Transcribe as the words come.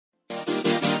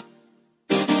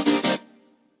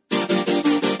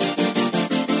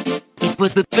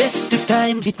was the best of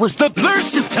times. It was the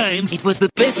blurst of times. It was the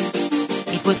best.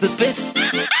 It was the best.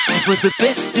 It was the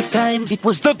best of times. It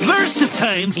was the blurst of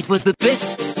times. It was the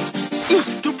best. You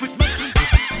stupid monkey.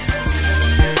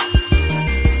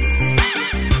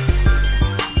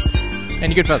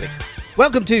 And you're good, Fuzzy.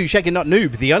 Welcome to Shaken Not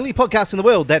Noob, the only podcast in the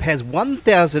world that has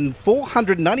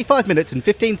 1,495 minutes and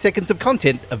 15 seconds of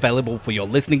content available for your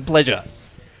listening pleasure.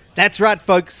 That's right,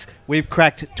 folks. We've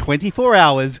cracked 24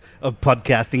 hours of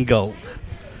podcasting gold.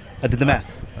 I did the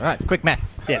math. All right, quick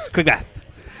maths. Yes, quick math.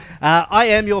 I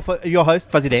am your host,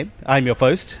 Fuzzy Dan. I'm your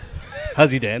host,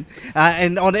 Fuzzy Dan.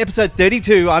 And on episode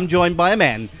 32, I'm joined by a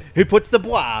man who puts the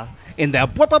bois in the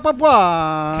bois, bois, bois,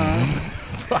 bois.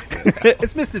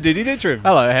 It's Mr. Duty Neutrum.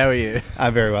 Hello, how are you?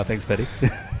 I'm very well, thanks, buddy.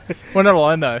 We're not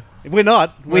alone, though. We're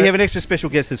not. We have an extra special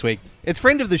guest this week. It's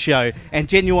friend of the show and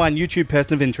genuine YouTube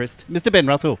person of interest, Mr. Ben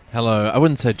Russell. Hello. I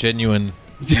wouldn't say genuine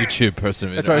YouTube person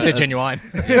of That's why I said interest.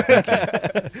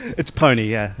 genuine. It's Pony,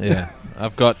 yeah. Yeah.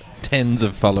 I've got tens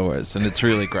of followers, and it's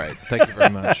really great. Thank you very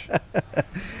much.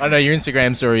 I know your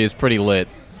Instagram story is pretty lit.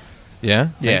 Yeah?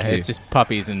 Yeah, Thank you. it's just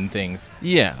puppies and things.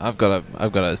 Yeah, I've got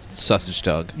a sausage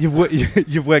dog.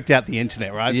 You've worked out the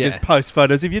internet, right? Yeah. Just post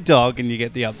photos of your dog and you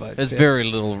get the upvotes. There's very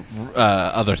little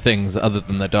other things other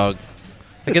than the dog.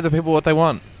 I give the people what they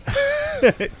want.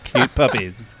 cute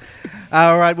puppies.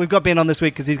 All right, we've got Ben on this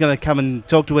week because he's going to come and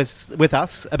talk to us with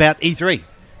us about E3.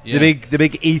 Yeah. The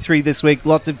big E3 this week.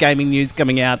 Lots of gaming news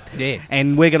coming out. Yes.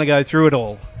 And we're going to go through it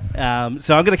all. So I'm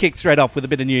going to kick straight off with a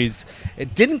bit of news.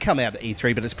 It didn't come out at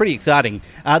E3, but it's pretty exciting.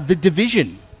 The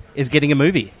Division is getting a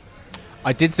movie.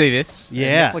 I did see this.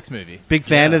 Yeah. A Netflix movie. Big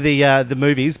fan of the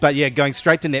movies, but yeah, going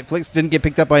straight to Netflix. Didn't get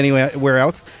picked up by anywhere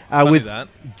else. With that.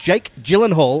 Jake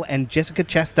Gyllenhaal and Jessica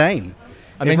Chastain.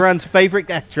 I mean- Everyone's favourite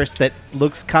actress that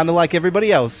looks kind of like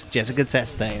everybody else, Jessica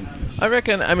Chastain. I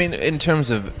reckon, in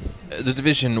terms of The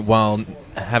Division, while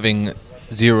having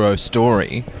zero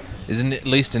story, is at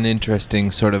least an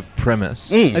interesting sort of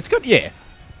premise. It's good, yeah.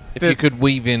 If you could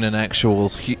weave in an actual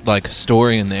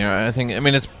story in there, I think.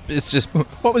 It's just.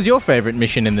 What was your favourite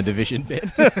mission in The Division,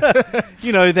 Ben?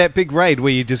 You know, that big raid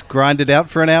where you just grind it out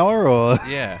for an hour, or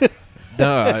Yeah.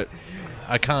 No,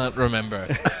 I can't remember.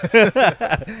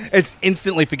 it's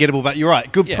instantly forgettable. But you're right,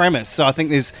 good Yeah. premise. So I think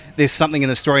there's something in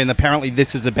the story, and apparently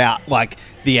this is about like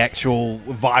the actual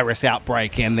virus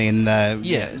outbreak, and then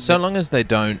Yeah, so long as they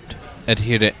don't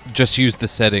adhere to just use the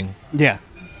setting yeah.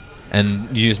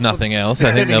 and use nothing else, I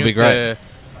think Setting they'll be is great.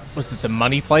 Was it the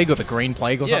money plague or the green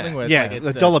plague or Yeah. something? Where it's Yeah, like it's the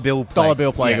a dollar bill plague. Dollar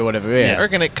bill plague Yeah. or whatever, yeah. I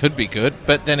reckon it could be good,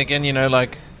 but then again,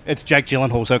 It's Jake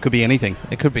Gyllenhaal, so it could be anything.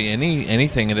 it could be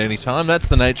anything at any time. That's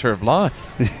the nature of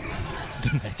life. Isn't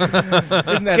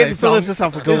that Getting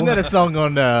philosophical. Isn't that a song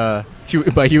on by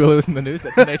Huey Lewis in the News?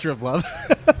 That's the nature of love.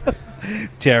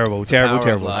 Terrible. power of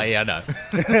Oh, yeah, I know.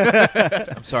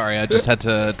 I'm sorry, I just had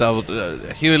to double...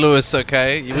 Huey Lewis,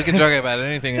 okay? We can joke about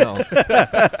anything else. Do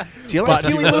you like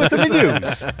Huey Lewis in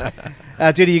the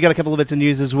news? Judy, you got a couple of bits of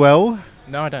news as well.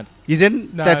 No, I don't. You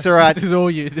didn't? No, That's all right. This is all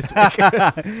you this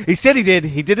week. He said he did.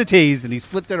 He did a tease, and he's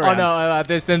flipped it Oh around. no,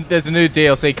 there's a new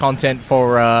DLC content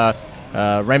for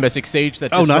Rainbow Six Siege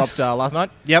that just nice. dropped last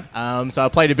night. Yep. So I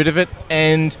played a bit of it,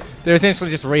 and they're essentially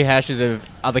just rehashes of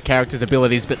other characters'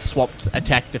 abilities, but swapped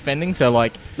attack defending. So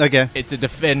like, Okay. it's a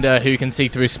defender who can see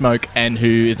through smoke and who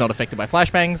is not affected by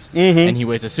flashbangs, and he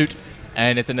wears a suit.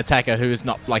 And it's an attacker who is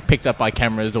not like picked up by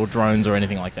cameras or drones or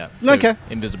anything like that. So Okay.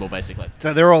 invisible, basically.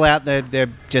 So they're all out. They're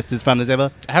just as fun as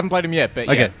ever. I haven't played them yet, but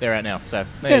Okay. yeah, they're out now. So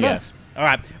there Yeah, you go. nice. All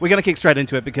right, we're going to kick straight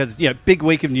into it because, big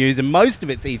week of news and most of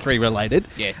it's E3 related.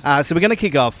 Yes. So we're going to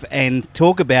kick off and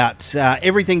talk about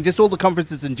everything, just all the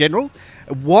conferences in general,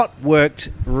 what worked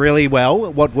really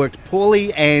well, what worked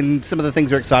poorly, and some of the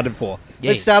things we're excited for.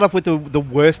 Yes. Let's start off with the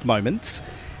worst moments.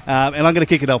 And I'm going to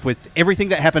kick it off with everything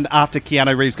that happened after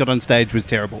Keanu Reeves got on stage was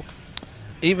terrible.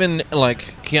 Even,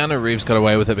 Keanu Reeves got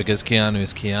away with it because Keanu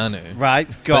is Keanu. Right?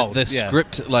 But Gold. the yeah.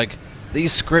 script,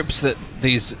 these scripts that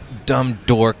these dumb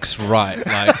dorks write,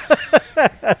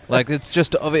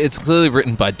 it's clearly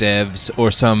written by devs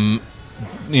or some,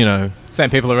 Same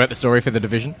people who wrote the story for The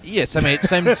Division. yes,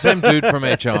 same dude from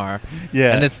HR.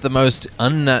 Yeah. And it's the most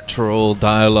unnatural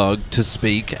dialogue to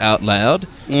speak out loud.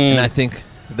 And I think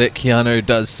that Keanu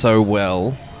does so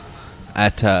well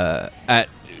at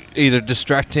either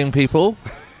distracting people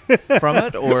from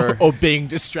it or Or being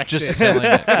distracted. just selling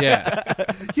it. Yeah.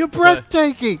 You're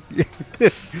breathtaking.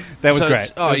 That was So great.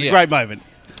 it's- oh, It was yeah. a great moment.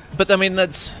 But I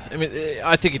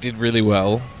think he did really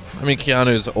well.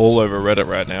 Keanu's all over Reddit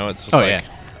right now. It's just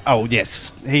Oh,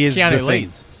 yes. He is the Keanu thing.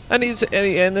 leads. And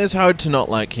it's hard to not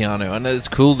like Keanu, and it's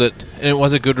cool that, and it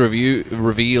was a good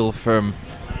reveal from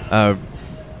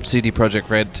CD Projekt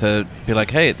Red to be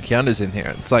like, hey, Keanu's in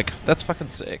here. It's like, that's fucking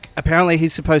sick. Apparently,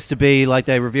 he's supposed to be, like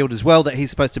they revealed as well, that he's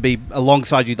supposed to be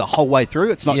alongside you the whole way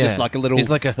through. It's not just like a little He's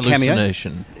like a cameo.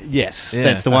 hallucination. Yes, Yeah.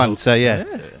 that's the one. So,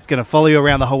 it's going to follow you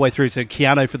around the whole way through. So,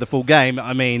 Keanu for the full game.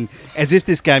 I mean, as if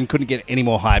this game couldn't get any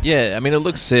more hyped. Yeah, I mean, it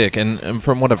looks sick. And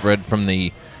from what I've read from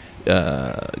the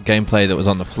gameplay that was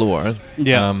on the floor,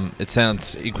 it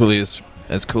sounds equally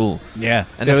as cool. Yeah.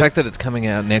 And the fact that it's coming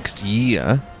out next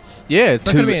year Yeah, it's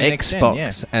not to going to be a next gen,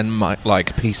 Xbox and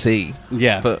PC,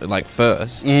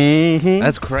 first. Mm-hmm.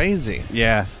 That's crazy.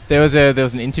 Yeah. There was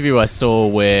an interview I saw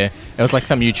where it was like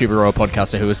some YouTuber or a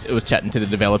podcaster who was chatting to the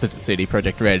developers at CD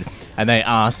Projekt Red, and they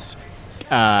asked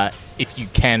if you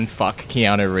can fuck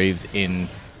Keanu Reeves in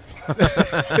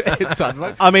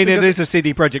Cyberpunk. I mean, it is a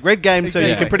CD Projekt Red game, so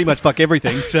you can pretty much fuck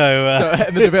everything. So,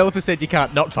 And the developer said you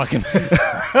can't not fuck him.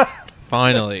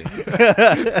 Finally.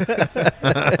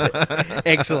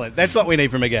 excellent. That's what we need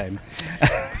from a game.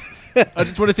 I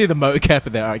just want to see the mocap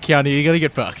in there. All right, Keanu, you got to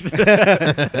get fucked.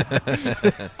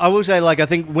 I will say, like, I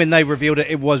think when they revealed it,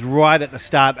 it was right at the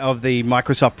start of the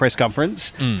Microsoft press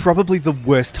conference. Probably the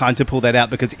worst time to pull that out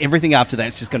because everything after that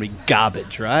is just going to be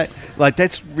garbage, right? Like,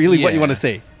 that's really what you want to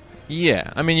see.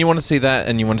 Yeah, I mean, you want to see that,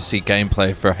 and you want to see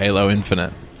gameplay for Halo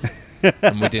Infinite,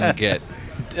 and we didn't get.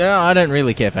 I don't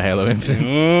really care for Halo Infinite.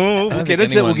 We'll get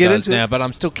into it. We'll get into now, it. but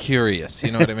I'm still curious.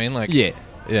 You know what I mean? Like,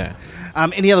 Yeah.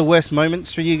 Any other worst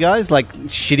moments for you guys? Like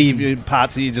shitty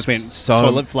parts that you just went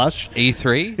toilet flush?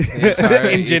 E3 the entire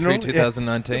In general, E3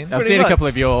 2019. I've Pretty seen much. a couple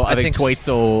of your I think tweets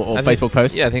or Facebook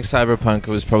posts. Yeah, I think Cyberpunk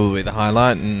was probably the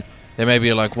highlight, and there may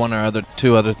be like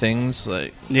two other things.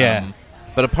 Like,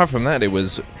 but apart from that, it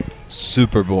was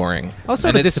super boring. I was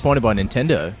sort of disappointed by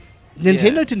Nintendo.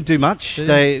 Nintendo didn't do much.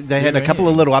 They had a couple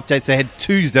of little updates. They had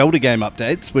 2 Zelda game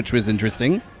updates, which was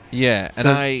interesting. Yeah, and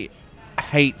I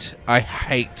hate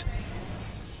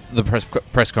the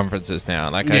press conferences now.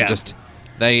 Like,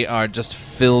 they are just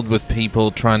filled with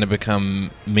people trying to become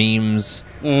memes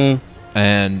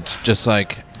and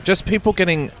just people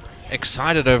getting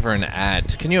excited over an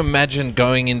ad. Can you imagine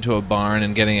going into a barn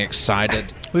and getting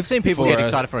excited? We've seen people get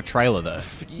excited for a trailer, though.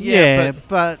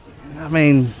 But I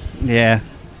mean,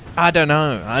 I don't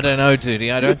know,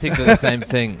 Duty. I don't think they're the same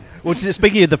thing. Well,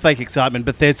 speaking of the fake excitement,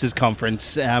 Bethesda's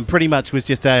conference pretty much was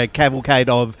just a cavalcade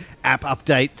of app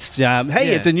updates.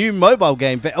 It's a new mobile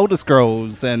game for Elder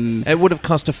Scrolls, and it would have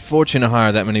cost a fortune to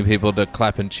hire that many people to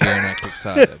clap and cheer and act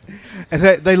excited. and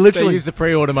they literally used the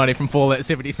pre-order money from Fallout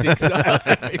 76.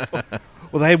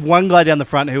 Well, they had one guy down the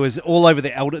front who was all over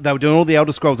they were doing all the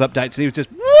Elder Scrolls updates, and he was just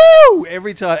woo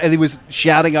every time, and he was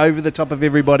shouting over the top of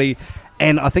everybody.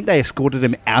 And I think they escorted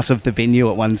him out of the venue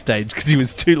at one stage because he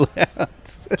was too loud.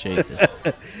 Jesus.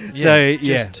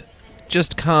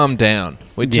 Just calm down.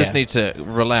 We just need to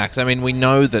relax. I mean, we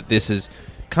know that this is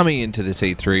coming into this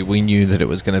E3. We knew that it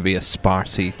was going to be a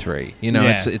sparse E3. You know,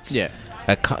 it's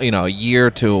a year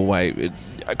or two away.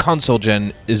 A console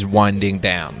gen is winding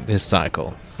down this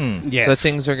cycle. Yes. So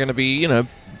things are going to be,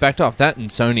 backed off. That and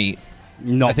Sony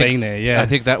not being there, I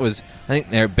think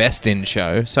they're best in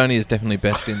show. Sony is definitely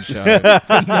best in show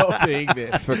Not being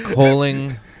there. for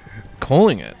calling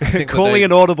it. I think calling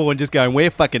an audible and just going, we're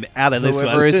fucking out of this one.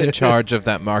 whoever is in charge of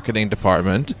that marketing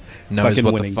department knows Fucking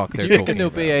what winning. the fuck they're Do you reckon talking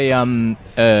there'll about.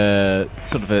 be a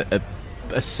sort of a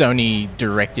Sony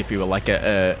Direct, if you will, like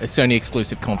a Sony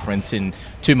exclusive conference in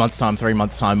 2 months' time, 3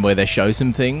 months' time, where they show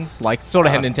some things, like sort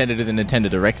of how Nintendo did the Nintendo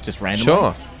Directs just randomly.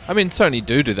 Sure. I mean, Sony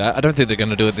do that. I don't think they're going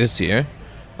to do it this year.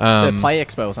 The Play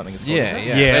Expo or something. It's called, isn't it?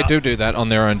 Yeah. They do that on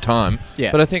their own time.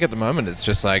 Yeah. But I think at the moment it's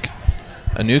just like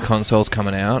a new console's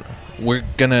coming out. We're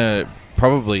going to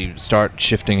probably start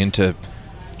shifting into,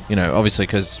 obviously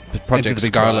because Project the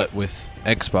big Scarlet drive. with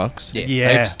Xbox. Yes.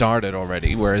 Yeah. They've started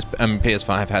already, whereas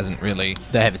PS5 hasn't really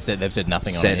They've said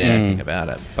nothing on said it. anything about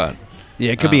it. But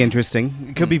Yeah, it could be interesting.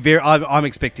 It could be very... I'm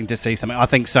expecting to see something. I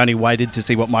think Sony waited to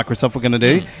see what Microsoft were going to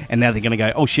do, and now they're going to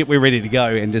go, oh shit, we're ready to go,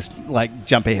 and just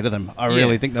jump ahead of them. I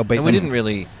really think they'll beat and them. we didn't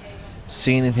really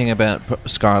see anything about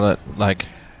Scarlet,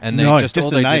 and they No, just just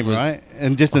all the they name, did was right?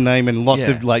 And just the name and lots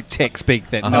Yeah. of tech speak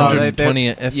that...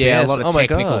 120 FPS. Yeah, a lot of Oh my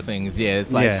technical God. things. Yeah,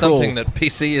 it's like Yeah. Something that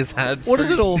PC has had. What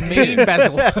does it all mean,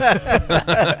 Basil?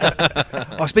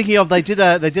 Oh, speaking of, they did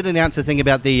announce a thing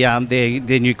about their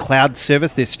new cloud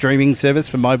service, their streaming service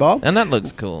for mobile. And that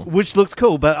looks cool. Which looks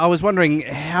cool, but I was wondering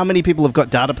how many people have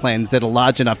got data plans that are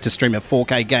large enough to stream a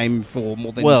 4K game for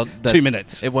more than 2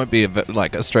 minutes. It won't be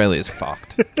Australia's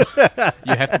fucked.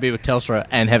 You have to be with Telstra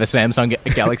and have a Samsung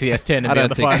Galaxy S10 and I be on don't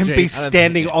the think- 5G. And be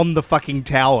standing on the fucking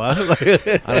tower.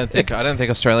 I don't think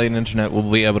Australian internet will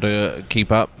be able to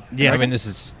keep up. Yeah. I mean, this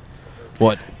is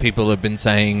what people have been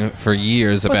saying for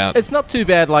years about. It's not too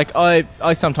bad. Like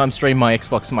I sometimes stream my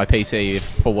Xbox to my PC if,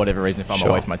 for whatever reason, if I'm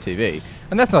away from my TV,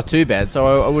 and that's not too bad.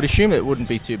 So I would assume it wouldn't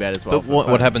be too bad as well. But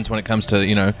what happens when it comes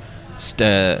to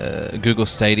Google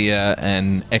Stadia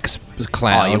and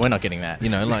xCloud? Oh, yeah, we're not getting that.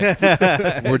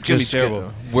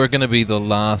 We're going to be the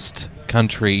last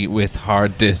country with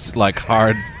hard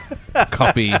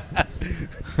copy.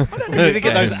 I don't need to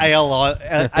get those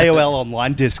AOL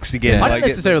online discs again. I don't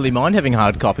necessarily mind having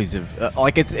hard copies of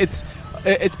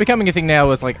it's becoming a thing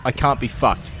now. As like I can't be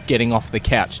fucked getting off the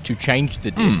couch to change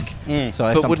the disc. So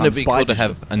I But wouldn't it sometimes be buy cool to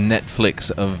digital. have a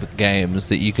Netflix of games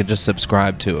that you could just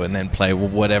subscribe to and then play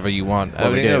whatever you want?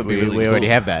 Well, we do. We already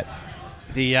have that.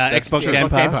 The Xbox Game Game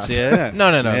Pass. Pass. Yeah.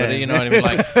 No, Yeah. but you know what I mean,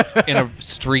 like in a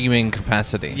streaming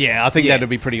capacity. Yeah, I think that'd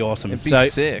be pretty awesome. It'd be so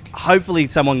sick. Hopefully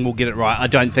someone will get it right. I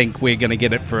don't think we're going to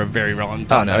get it for a very long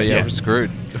time. Oh no, yeah, we're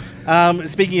screwed.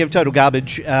 Speaking of total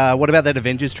garbage, what about that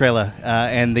Avengers trailer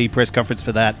and the press conference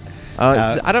for that?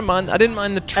 I don't mind. I didn't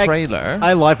mind the trailer.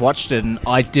 I live watched it and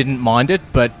I didn't mind it,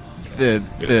 but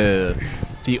the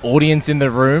audience in the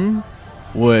room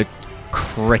were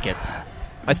crickets.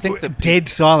 I think that Dead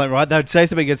silent, right? They would say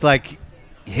something. It's like,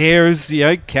 "Here's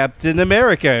Captain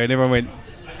America," and everyone went.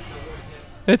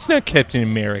 it's not Captain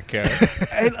America.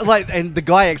 And the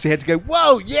guy actually had to go,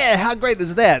 "Whoa, yeah, how great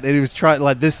is that?" And he was trying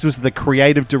this was the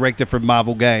creative director from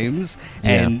Marvel Games,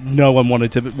 and no one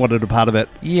wanted a part of it.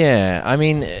 Yeah, I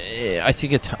mean, I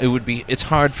think it's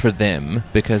hard for them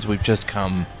because we've just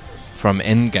come from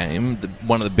Endgame,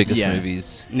 one of the biggest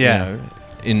movies. Yeah.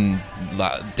 In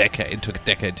decade, took a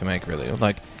decade to make, really.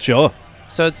 Sure.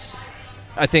 So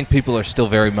I think people are still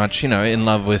very much, in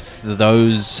love with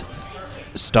those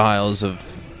styles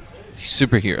of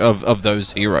superhero of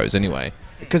those heroes, anyway.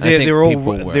 Because I think they're all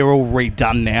people were.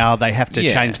 redone now. They have to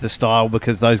change the style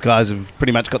because those guys have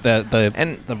pretty much got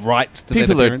the rights to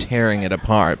People their are appearance. tearing it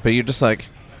apart, but you're just like,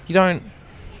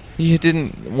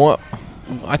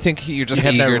 I think you're just You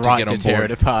have eager no right to get to on tear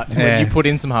board. it apart. Yeah. When you put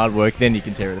in some hard work, then you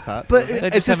can tear it apart. But They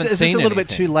is just this haven't a seen little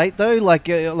bit anything. too late though?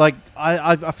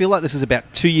 I feel like this is about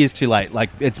 2 years too late. Like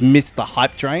it's missed the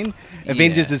hype train.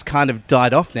 Avengers has kind of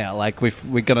died off now. Like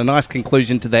we've got a nice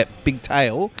conclusion to that big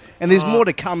tale, and there's more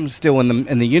to come still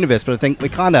in the universe. But I think we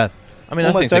kind of. I mean,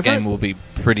 I think the game will be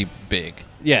pretty big.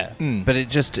 Yeah. But it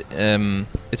just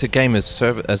it's a game it's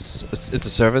a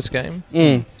service game.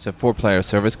 It's a 4-player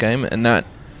service game, and that,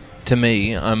 to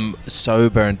me, I'm so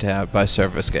burnt out by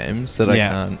service games that I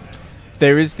can't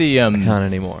there is the can't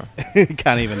anymore.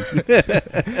 Can't even.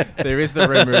 there is the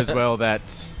rumor as well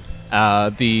that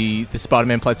the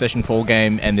Spider-Man PlayStation 4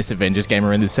 game and this Avengers game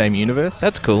are in the same universe.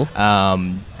 That's cool.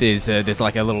 There's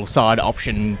like a little side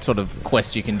option sort of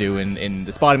quest you can do in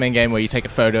the Spider-Man game where you take a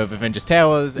photo of Avengers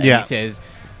Towers and it says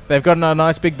they've got a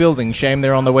nice big building, shame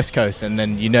they're on the West Coast, and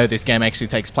then this game actually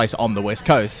takes place on the West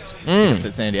Coast because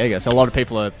it's San Diego. So a lot of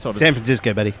people are sort of San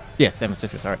Francisco, buddy. Yes, San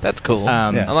Francisco. Sorry, That's cool.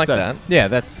 Yeah. I like that. Yeah,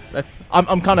 that's.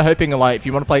 I'm kind of hoping like if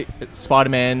you want to play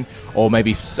Spider-Man, or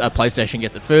maybe a PlayStation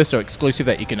gets it first or exclusive,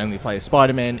 that you can only play as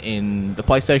Spider-Man in the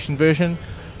PlayStation version,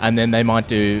 and then they might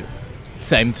do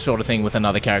same sort of thing with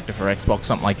another character for Xbox,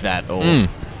 something like that, or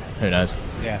who knows.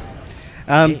 Yeah.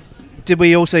 Did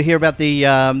we also hear about the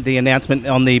announcement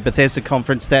on the Bethesda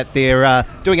conference that they're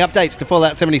doing updates to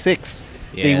Fallout 76,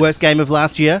 the Yes. worst game of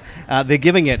last year? They're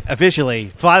giving it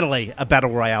officially, finally, a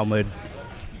battle royale mode.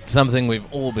 Something we've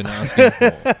all been asking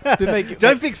for.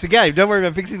 Don't fix the game. Don't worry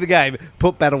about fixing the game.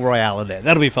 Put battle royale in there.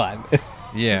 That'll be fine.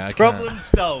 Yeah, I Problem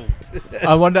solved.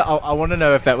 I want to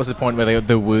know if that was the point where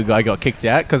the Woo guy got kicked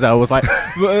out, because I was like,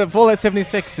 Fallout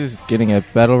 76 is getting a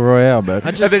battle royale mode.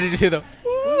 And then did you hear the?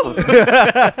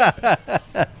 I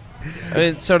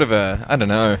mean, it's sort of I don't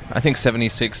know. I think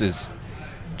 76 is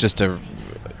just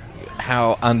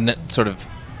how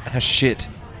shit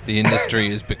the industry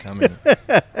is becoming,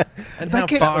 and how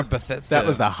far Bethesda. That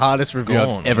was the hardest review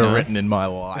gone, I've ever you know? written in my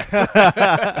life.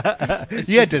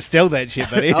 You had to steal that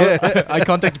shit, buddy. I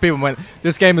contacted people and went,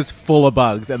 this game is full of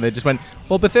bugs. And they just went,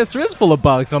 well, Bethesda is full of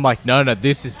bugs. And I'm like, no,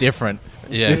 this is different.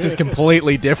 Yeah. This is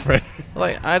completely different.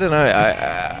 Like, I don't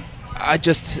know. I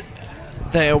just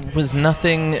there was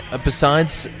nothing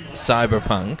besides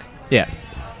Cyberpunk. Yeah.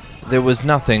 There was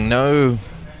nothing. No.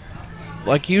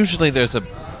 Like, usually there's at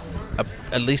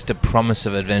least a promise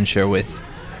of adventure with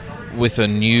a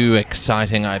new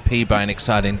exciting IP by an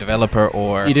exciting developer,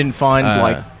 or You didn't find,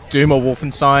 like, Doom or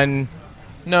Wolfenstein?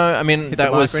 No, I mean, Hit that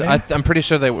the mark was... already? I'm pretty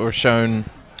sure they were shown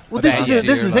Well, this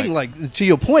is the thing. Like, to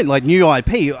your point, like new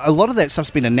IP, a lot of that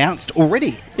stuff's been announced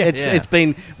already. Yeah. It's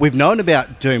been, we've known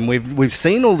about Doom. We've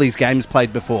seen all these games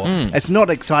played before. It's not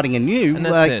exciting and new. And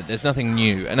that's it. There's nothing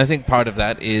new. And I think part of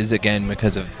that is, again,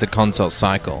 because of the console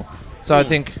cycle. So I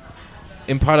think,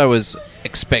 in part, I was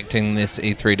expecting this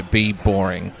E3 to be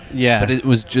boring. Yeah. But it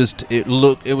was just, it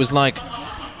was like a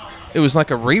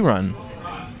rerun.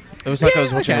 It was like I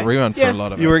was watching a rerun for a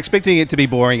lot of it. You were expecting it to be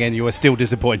boring and you were still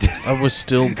disappointed. I was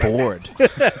still bored.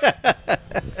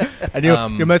 And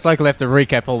you're most likely have to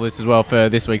recap all this as well for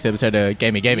this week's episode of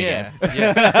Gamey Game. Yeah.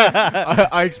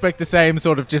 I expect the same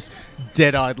sort of just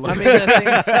dead-eyed look. I mean,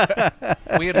 the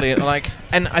things, weirdly,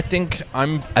 and I think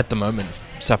I'm at the moment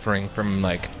suffering from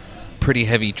pretty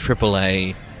heavy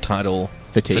AAA title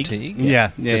fatigue. Yeah.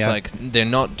 Just they're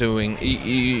not doing.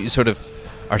 You sort of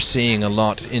are seeing a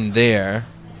lot in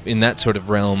that sort of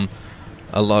realm.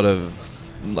 A lot of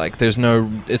there's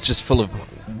no. It's just full of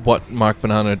what Mark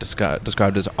Bonanno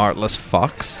described as artless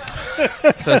fucks.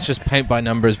 So it's just paint by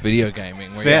numbers video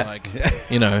gaming where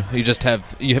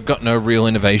you have got no real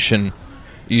innovation.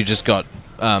 You just got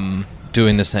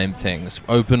doing the same things,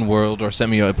 open world or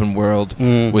semi-open world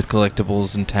with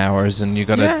collectibles and towers, and you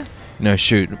got to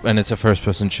shoot, and it's a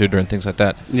first-person shooter and things like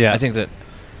that. Yeah, I think that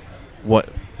what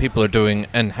people are doing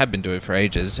and have been doing for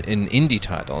ages in indie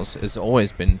titles has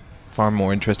always been far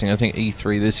more interesting. I think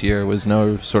E3 this year was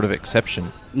no sort of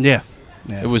exception. Yeah.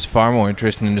 It was far more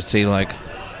interesting to see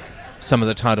some of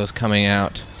the titles coming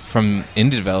out from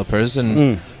indie developers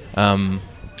and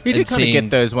you do kind of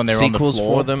get those when they're on the floor. Sequels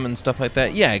for them and stuff like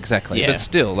that. Yeah, exactly. Yeah. But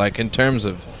still, in terms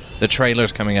of the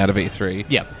trailers coming out of E3,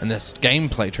 and this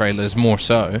gameplay trailers more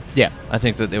so, I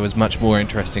think that there was much more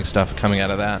interesting stuff coming out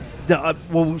of that.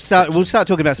 We'll start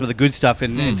talking about some of the good stuff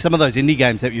and some of those indie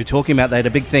games that you're talking about. They had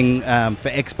a big thing for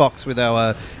Xbox with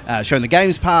our showing the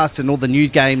Games Pass and all the new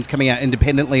games coming out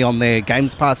independently on their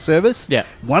Games Pass service. Yeah,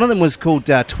 one of them was called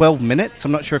 12 Minutes.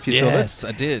 I'm not sure if you saw this. Yes,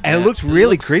 I did. And it looks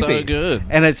really creepy. So good.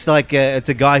 And it's it's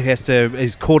a guy who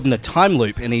is caught in a time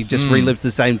loop and he just relives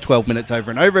the same 12 minutes over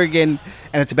and over again.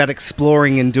 And it's about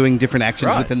exploring and doing different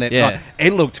actions within that time.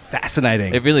 It looked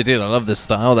fascinating. It really did. I love the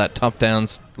style, that top-down.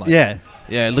 Yeah,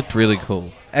 it looked really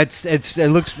cool. It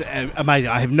looks amazing.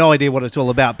 I have no idea what it's all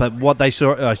about, but what I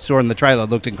saw in the trailer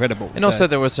looked incredible. And also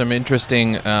there was some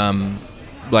interesting, sort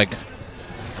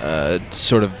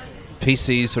of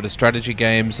PC sort of strategy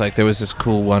games. There was this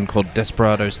cool one called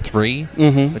Desperados 3,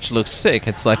 which looks sick.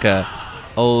 It's like a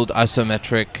old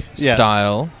isometric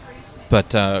style,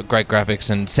 but great graphics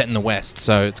and set in the West.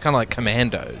 So it's kind of like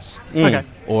Commandos,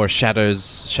 or Shadow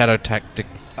Tactics.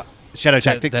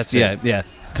 That's it. Yeah.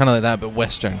 Kind of like that, but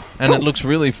Western. And it looks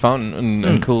really fun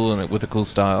and cool and with a cool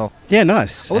style. Yeah,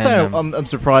 nice. Also, And, I'm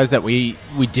surprised that we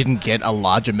didn't get a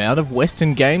large amount of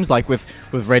Western games, with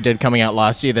Red Dead coming out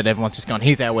last year, that everyone's just gone,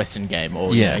 here's our Western game,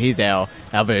 or here's our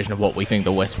version of what we think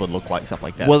the West would look like, stuff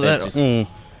like that. Well, that that,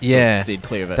 just steered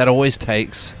clear of it. That always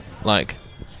takes, a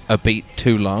beat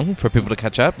too long for people to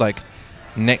catch up.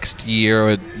 Next year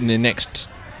or the next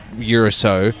year or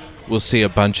so, we'll see a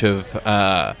bunch of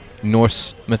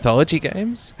Norse mythology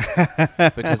games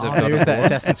because there's that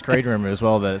Assassin's Creed rumor as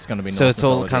well that it's going to be Norse so it's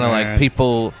all kind of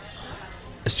people,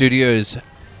 studios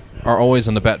are always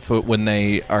on the back foot when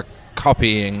they are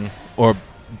copying or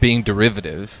being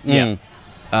derivative. So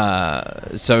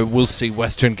we'll see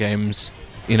Western games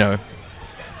 3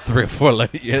 or 4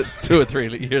 2 or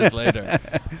 3 years later.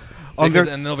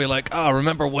 And they'll be like, oh,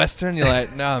 remember Western? You're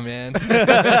like, no, man.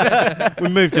 We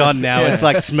moved on now. It's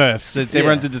like Smurfs.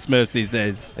 Everyone's into Smurfs these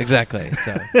days. Exactly.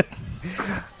 So.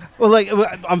 Well,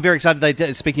 I'm very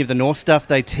excited. Speaking of the Norse stuff,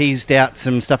 they teased out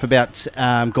some stuff about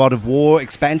God of War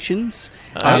expansions.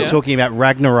 Talking about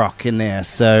Ragnarok in there.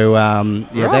 So,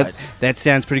 that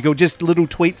sounds pretty cool. Just little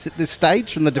tweets at this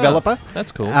stage from the developer.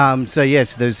 That's cool. So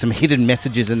there's some hidden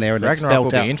messages in there. And Ragnarok will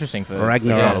be interesting for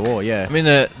Ragnarok. God of War, I mean,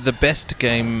 the best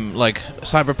game,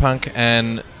 Cyberpunk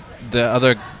and the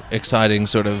other exciting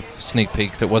sort of sneak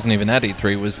peek that wasn't even at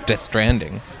E3 was Death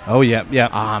Stranding. Oh, yeah.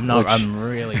 I'm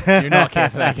really do not care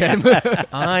for that game.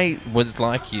 I was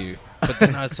like you, but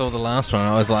then I saw the last one and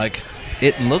I was like,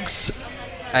 it looks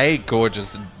A,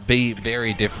 gorgeous, B,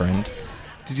 very different.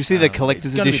 Did you see the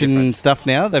collector's edition stuff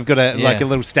now? They've got a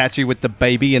little statue with the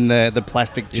baby in the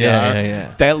plastic jar.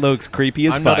 Yeah. That looks creepy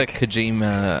as fuck. I'm not a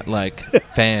Kojima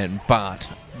fan, but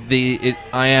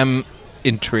I am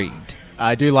intrigued.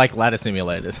 I do like ladder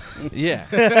simulators. Yeah.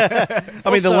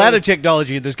 I mean, the ladder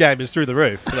technology in this game is through the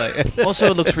roof. Also,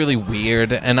 it looks really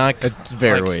weird, and it's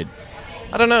very weird.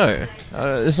 I don't know.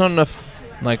 There's not enough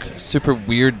super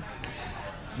weird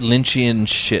Lynchian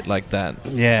shit like that.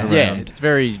 Yeah. Yeah. It's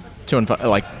very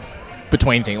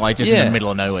between things, like just in Yeah. the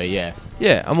middle of nowhere. Yeah.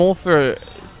 Yeah, I'm all for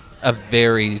a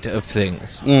varied of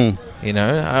things. You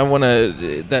know, I want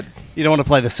to that, You don't want to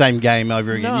play the same game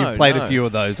over again. No, You've played no. a few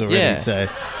of those already. Yeah. So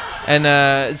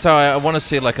and so I want to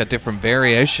see like a different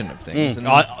variation of things. And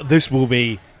this will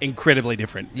be incredibly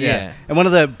different. Yeah. And one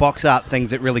of the box art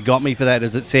things that really got me for that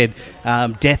is it said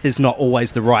death is not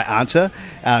always the right answer,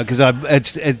 because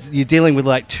you're dealing with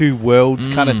like two worlds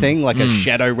kind of thing, like a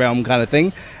shadow realm kind of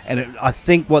thing. And I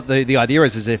think what the idea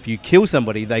is if you kill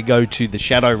somebody, they go to the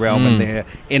shadow realm and they're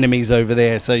enemies over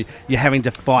there. So you're having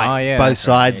to fight both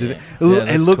sides of it.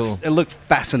 It looks cool. it looks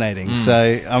fascinating.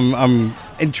 So I'm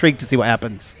intrigued to see what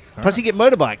happens. Plus, you get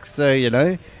motorbikes, so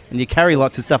and you carry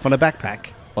lots of stuff on a backpack.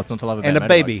 What's not to love about And a motorbikes?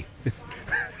 baby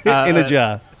in a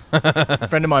jar. A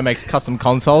friend of mine makes custom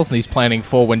consoles, and he's planning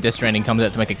for when Death Stranding comes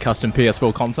out to make a custom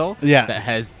PS4 console. Yeah. That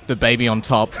has the baby on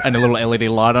top and a little LED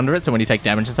light under it, so when you take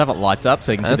damage and stuff, it lights up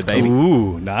so you can see That's the baby.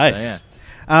 Ooh, nice.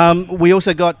 So, We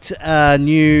also got a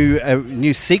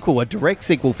new sequel, a direct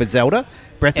sequel for Zelda,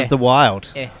 Breath of the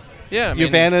Wild. yeah, I You a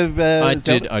mean, fan of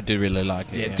Zelda? I did really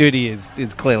like it. Yeah, Duty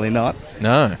is clearly not.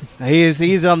 No, He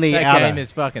is on the That outer. game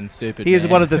is fucking stupid. He is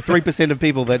man. one of the 3% of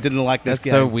people that didn't like this that's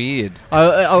game. so weird.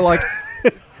 I like.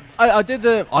 I did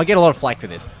the. I get a lot of flack for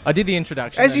this. I did the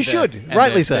introduction, As you and should, and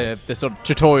rightly so. The sort of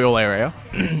tutorial area,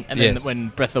 and then Yes. when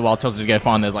Breath of the Wild tells you to go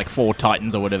find, there's like 4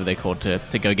 titans or whatever they're called to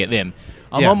go get them.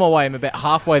 I'm Yeah. on my way. I'm about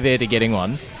halfway there to getting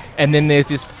one, and then there's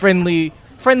this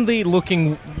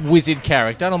friendly-looking wizard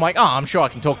character, and I'm like, oh, I'm sure I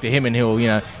can talk to him, and he'll,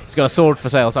 he's got a sword for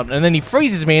sale or something. And then he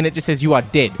freezes me, and it just says, "You are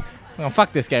dead." I'm like,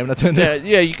 fuck this game, and I turned it.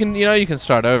 Yeah, you can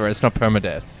start over. It's not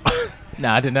permadeath.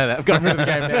 Nah, I didn't know that. I've gotten rid of the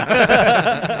game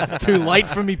now. It's too late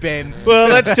for me, Ben. Well,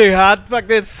 that's too hard. Fuck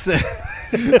this.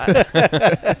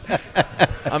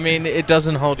 I mean, it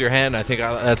doesn't hold your hand. I think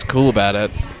that's cool about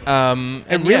it.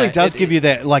 It really does give you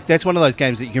that. Like, that's one of those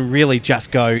games that you can really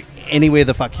just go anywhere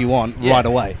the fuck you want right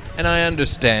away. And I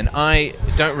understand. I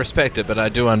don't respect it, but I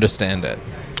do understand it.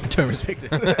 I don't respect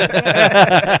it.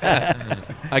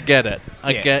 I get it.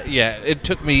 Yeah. It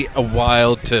took me a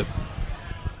while to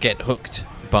get hooked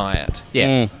by it.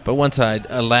 Yeah. But once I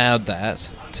allowed that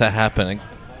to happen,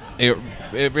 it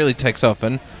really takes off.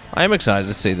 And I am excited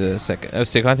to see the second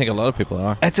sequel. I think a lot of people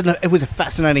are. It was a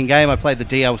fascinating game. I played the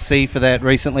DLC for that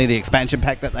recently, the expansion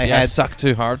pack that they I had. suck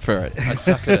too hard for it. I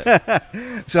suck at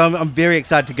it. So I'm very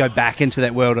excited to go back into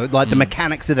that world. Like the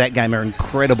mechanics of that game are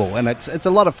incredible, and it's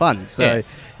a lot of fun. So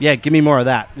yeah, give me more of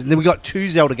that. And then we got 2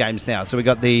 Zelda games now. So we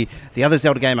got the other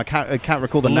Zelda game. I can't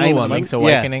recall the The name. little of one, it. Link's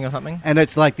Awakening or something. And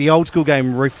it's like the old school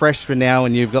game refreshed for now,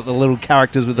 and you've got the little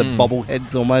characters with the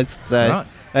bobbleheads almost. So Right.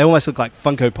 they almost look like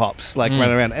Funko Pops, like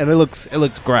running around, and it looks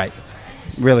great,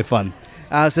 really fun.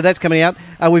 So that's coming out.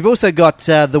 We've also got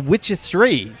The Witcher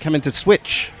 3 coming to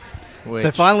Switch. So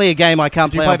finally, a game I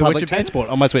can't Did you play play on The public Witcher, Ben? transport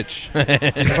on my Switch.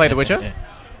 Did you play The Witcher?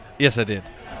 Yes, I did.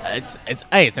 It's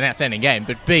A, it's an outstanding game,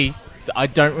 but B, I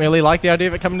don't really like the idea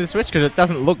of it coming to the Switch because it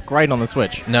doesn't look great on the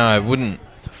Switch. No, I wouldn't.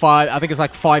 It's I think it's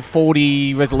like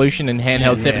 540 resolution and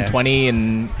handheld 720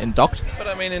 and docked. But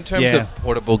I mean, in terms Yeah. of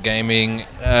portable gaming,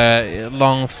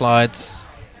 long flights,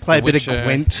 Play a The bit of Witcher,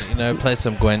 Gwent. Play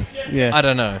some Gwent. Yeah. I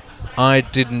don't know. I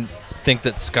didn't think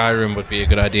that Skyrim would be a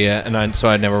good idea, and so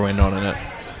I never went on in it.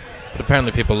 But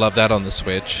apparently people love that on the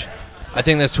Switch. I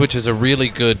think the Switch is a really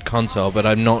good console, but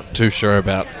I'm not too sure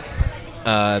about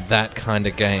that kind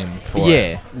of game for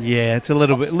it. Yeah, it's a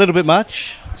little bit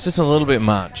much. It's just a little bit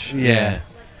much. Yeah.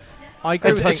 I agree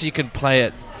And with plus, you can play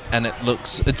it, and it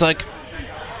looks. It's like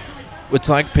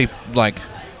people like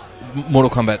Mortal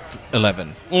Kombat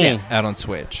 11 out on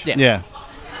Switch. Yeah. Yeah.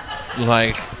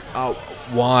 Like,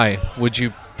 why would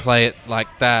you play it like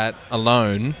that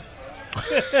alone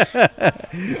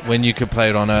when you could play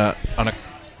it on a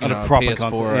proper PS4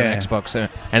 console, or an Xbox,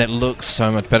 and it looks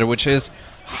so much better, which is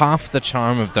half the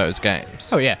charm of those games.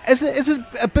 Oh yeah. Is it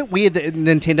a bit weird that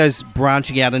Nintendo's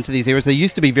branching out into these areas? They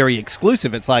used to be very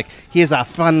exclusive. It's like, here's our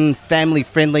fun,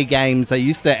 family-friendly games. They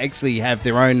used to actually have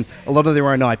a lot of their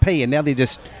own IP, and now they're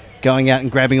just going out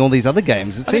and grabbing all these other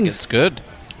games. It I think seems it's good.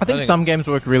 I think some games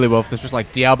work really well for this. Just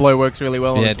like Diablo works really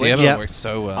well on Yeah, the Switch. Diablo works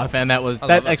so well. I found that love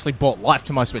that it. actually brought life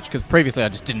to my Switch because previously I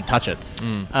just didn't touch it.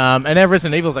 And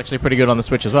Resident Evil is actually pretty good on the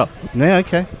Switch as well. Yeah,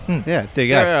 okay. Yeah, there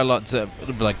you go. There are lots of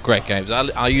like great games.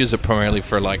 I use it primarily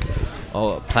for like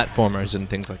platformers and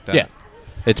things like that. Yeah.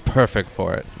 It's perfect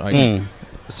for it.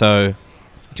 So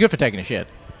It's good for taking a shit.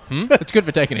 It's good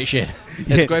for taking a shit.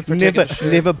 Yeah, great for never, taking a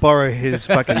shit. never borrow his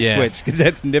fucking Yeah. Switch, because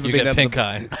that's never you been get able pink to...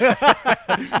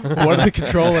 eye. One of the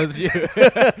controllers.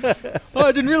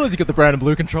 I didn't realize you got the brown and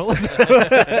blue controllers.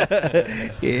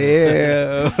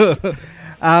 Yeah.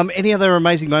 Any other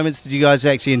amazing moments did you guys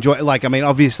actually enjoy? Like, I mean,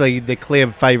 obviously the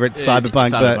clear favourite,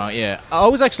 Cyberpunk, but yeah. I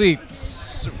was actually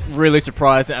really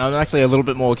surprised, and I'm actually a little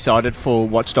bit more excited for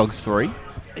Watch Dogs 3.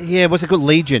 yeah, what's it called?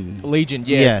 Legion. Legion,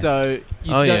 yeah. Yeah. So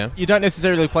you don't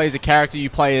necessarily play as a character, you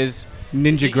play as...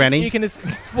 Ninja Granny. You can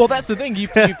well, that's the thing. You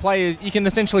play as, you can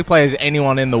essentially play as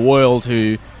anyone in the world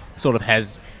who sort of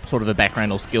has sort of a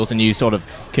background or skills, and you sort of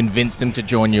convince them to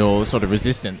join your sort of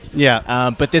resistance. Yeah.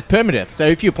 But there's permadeath. So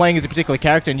if you're playing as a particular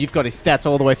character and you've got his stats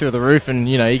all the way through the roof, and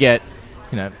you get,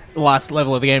 the last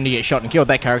level of the game and you get shot and killed,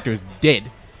 that character is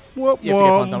dead. You have to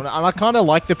go find someone. And I kind of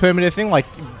like the permadeath thing, like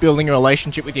building a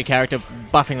relationship with your character,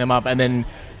 buffing them up, and then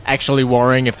actually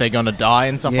worrying if they're going to die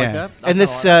and stuff like that. And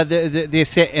this, they're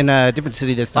set in a different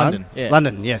city this time. London, yeah.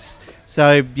 London, yes.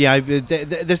 So,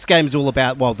 this game is all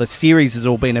about, well, the series has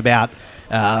all been about,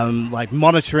 like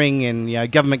monitoring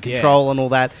and, government control and all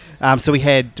that. So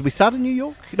did we start in New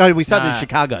York? No, we started in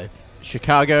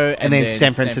Chicago. And then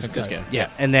San Francisco. Yeah.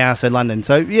 And now, so London.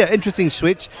 So, yeah, interesting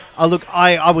switch.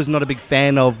 I was not a big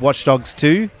fan of Watch Dogs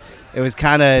 2. It was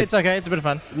kind of... It's okay. It's a bit of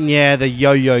fun. Yeah, the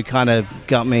yo-yo kind of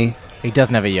got me. He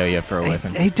doesn't have a yo-yo for a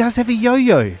weapon. He does have a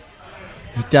yo-yo.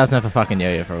 He doesn't have a fucking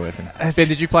yo-yo for a weapon. Ben,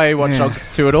 did you play Watch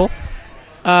Dogs 2 at all?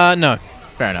 No.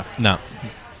 Fair enough. No.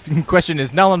 Question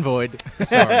is null and void.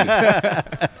 Sorry.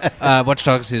 Watch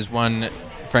Dogs is one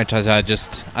franchise I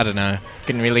don't know.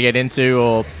 Couldn't really get into,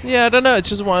 or... Yeah, I don't know. It's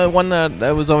just one that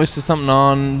there was obviously something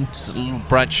on, just a little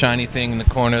bright, shiny thing in the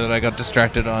corner that I got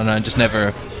distracted on. I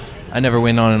never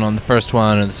went on the first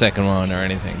one or the second one or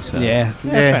anything. So Yeah,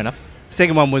 fair enough.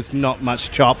 Second one was not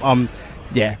much chop.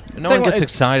 Yeah. No one gets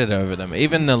excited over them.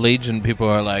 Even the Legion people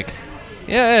are like,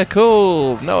 yeah,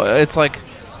 cool. No, it's like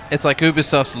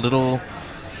Ubisoft's little,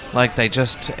 like they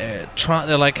just try.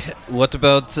 They're like, what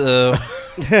about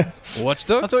Watch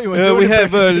Dogs? I thought you were we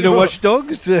have the Watch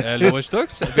Dogs. The Watch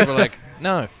Dogs. And people are like,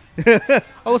 no.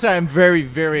 Also, I'm very,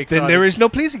 very excited. Then there is no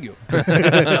pleasing you.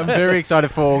 I'm very excited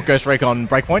for Ghost Recon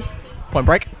Breakpoint. Point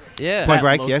Break. Yeah. Point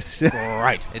That Break, looks yes.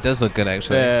 Great. It does look good,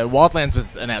 actually. Wildlands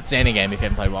was an outstanding game if you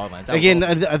haven't played Wildlands. That was Again,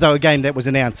 awesome. though a game that was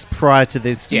announced prior to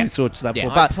this Yeah. sort of stuff, Yeah.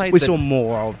 but I we played saw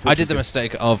more of. I did the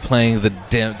mistake of playing the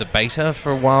beta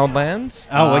for Wildlands.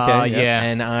 Oh, okay. yeah.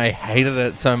 And I hated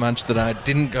it so much that I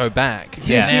didn't go back.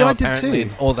 Yeah, And see, now I did apparently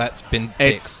too. all that's been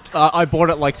It's fixed. I bought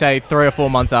it like say 3 or 4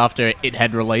 months after it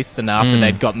had released and after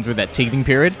they'd gotten through that teething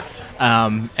period,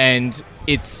 and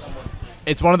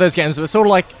it's one of those games where it's sort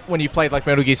of like when you played like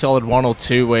Metal Gear Solid 1 or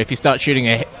 2, where if you start shooting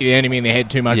the enemy in the head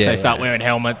too much, Yeah, they start yeah. wearing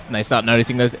helmets and they start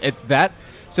noticing those. It's that.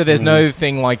 So there's no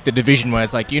thing like the Division where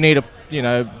it's like you need a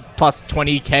plus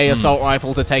 20k assault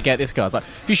rifle to take out this guy. It's like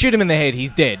if you shoot him in the head,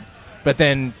 he's dead. But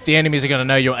then the enemies are going to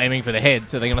know you're aiming for the head,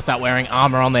 so they're going to start wearing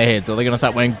armor on their heads, or they're going to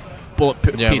start wearing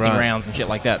piercing right. rounds and shit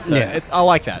like that. So Yeah. I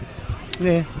like that.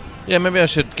 Yeah. Yeah, maybe I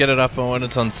should get it up when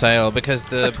it's on sale because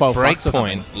the like $12 or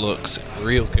Breakpoint looks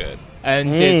real good.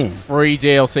 And there's free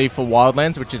DLC for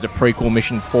Wildlands, which is a prequel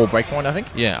mission for Breakpoint, I think.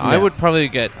 Yeah, I would probably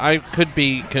I could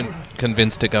be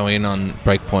convinced to go in on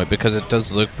Breakpoint because it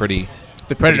does look pretty.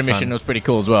 The Predator Pretty fun. mission was pretty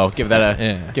cool as well. Give that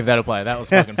a play. That was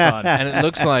fucking fun. And it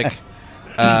looks like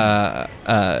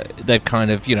they've kind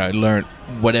of learnt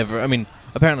whatever. I mean,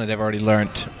 apparently they've already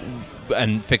learnt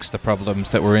and fixed the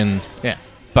problems that were in. Yeah.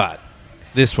 But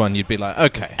this one, you'd be like,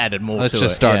 okay, Added more let's to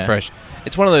just it, start yeah. fresh.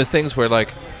 It's one of those things where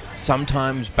like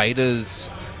sometimes betas,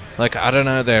 like I don't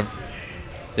know, they're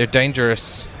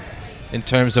dangerous in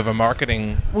terms of a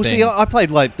marketing. Well, thing. see, I played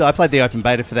the open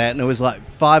beta for that, and it was like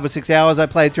 5 or 6 hours I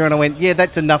played through, and I went, yeah,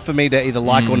 that's enough for me to either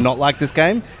like or not like this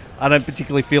game. I don't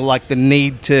particularly feel like the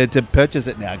need to purchase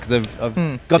it now because I've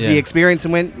got the Yeah. experience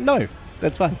and went, no,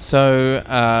 that's fine. So,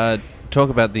 talk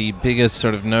about the biggest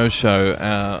sort of no-show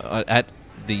at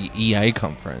the EA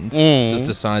conference. Just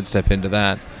to sidestep into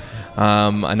that.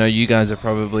 I know you guys are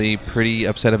probably pretty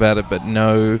upset about it, but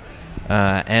no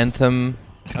Anthem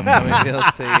upcoming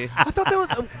DLC. I thought there was...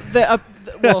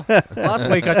 last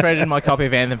week I traded my copy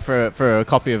of Anthem for a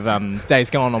copy of Days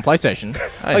Gone on PlayStation.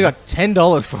 Oh, I got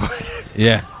 $10 for it.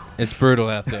 Yeah, it's brutal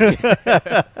out there.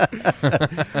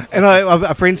 And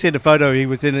a friend sent a photo. He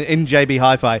was in JB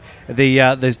Hi-Fi.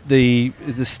 The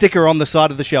sticker on the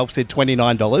side of the shelf said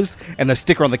 $29, and the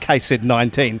sticker on the case said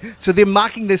 $19. So they're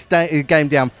marking this game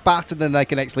down faster than they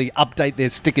can actually update their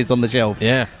stickers on the shelves.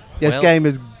 Yeah. This Well, game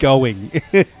is going.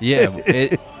 Yeah.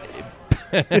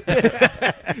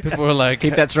 People were like,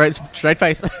 Keep that straight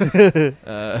face.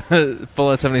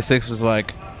 Fallout 76 was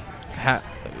like,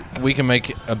 we can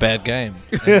make a bad game.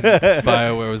 And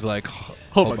BioWare was like,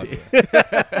 Hold my beer.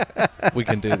 We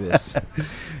can do this.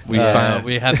 We found,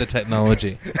 we had the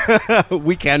technology.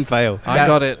 We can fail. I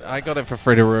got it for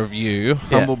free to review.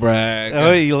 Humble brag.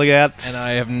 Oh, you look out. And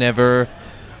I have never,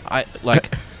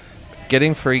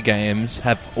 getting free games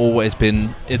have always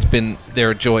been.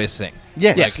 They're a joyous thing.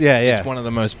 Yes. Like, yeah. It's one of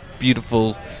the most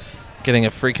beautiful. Getting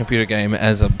a free computer game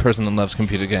as a person that loves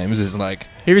computer games is like.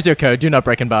 Here is your code. Do not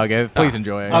break embargo. Please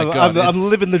enjoy it. I'm it's-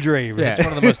 living the dream. Yeah. It's one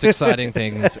of the most exciting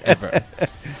things ever.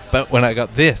 But when I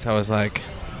got this, I was like,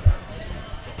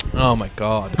 oh my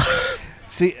God.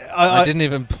 See, I didn't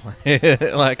even play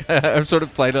it. Like, I've sort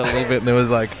of played it a little bit and it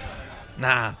was like,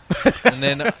 nah. And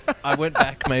then I went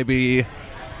back maybe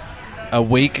a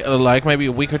week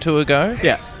or two ago.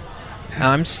 Yeah.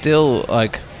 I'm still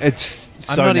like, it's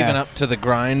I'm so not naff. even up to the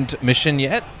grind mission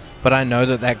yet, but I know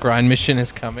that grind mission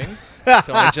is coming.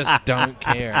 So I just don't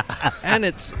care. And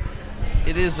it's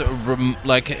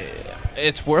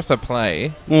worth a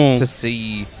play to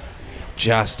see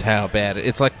just how bad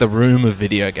it's like the room of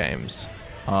video games.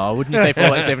 Oh, wouldn't you say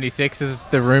Fallout 76 is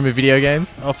the room of video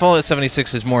games? Oh, Fallout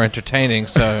 76 is more entertaining,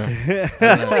 so I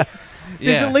don't know.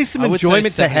 There's Yeah, at least some I would say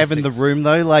enjoyment to have in the 76. room,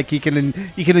 though. Like you can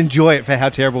enjoy it for how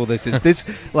terrible this is. This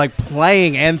like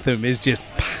playing Anthem is just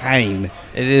pain.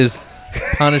 It is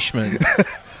punishment.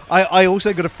 I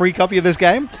also got a free copy of this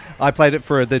game. I played it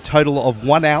for the total of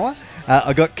 1 hour.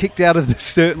 I got kicked out of the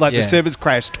the servers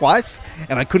crashed twice,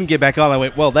 and I couldn't get back on. I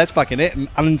went, well, that's fucking it,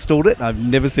 and uninstalled it. And I've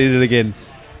never seen it again.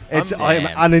 I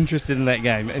am uninterested in that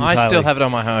game entirely. I still have it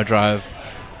on my hard drive.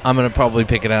 I'm going to probably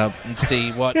pick it up and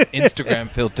see what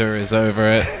Instagram filter is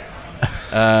over it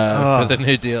for the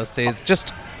new DLCs.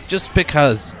 Just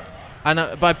because. I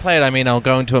know, by play it, I mean I'll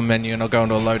go into a menu and I'll go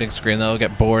into a loading screen and I'll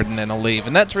get bored and then I'll leave.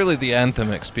 And that's really the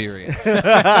Anthem experience.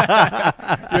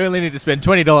 You only need to spend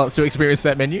 $20 to experience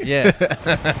that menu. Yeah.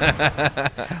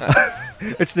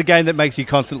 It's the game that makes you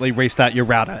constantly restart your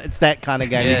router. It's that kind of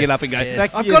game. You Yes, get up and go,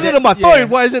 yes. I've got it on my phone.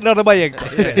 Why is it not on my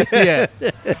Xbox? Yeah.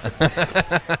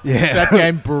 Yeah. That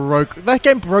game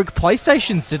broke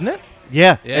PlayStations, didn't it?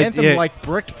 Yeah. Anthem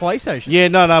bricked PlayStation. Yeah,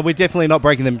 no, we're definitely not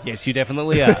breaking them. Yes, you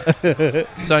definitely are.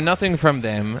 So nothing from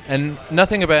them and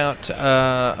nothing about...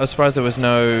 I was surprised there was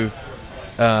no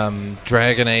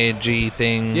Dragon Age-y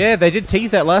thing. Yeah, they did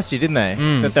tease that last year, didn't they?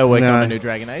 That they were working on a new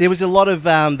Dragon Age. There was a lot of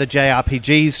the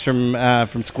JRPGs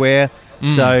from Square.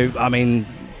 So, I mean,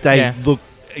 they look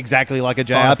exactly like a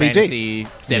Final JRPG. Fantasy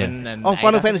 7 and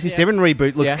Final 8, Fantasy yeah. 7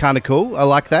 reboot looks Yeah. kind of cool. I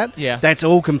like that. Yeah. That's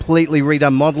all completely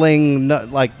redone modeling. I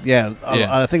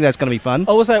think that's going to be fun.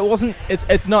 Also, it wasn't.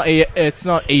 It's not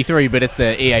E3, but it's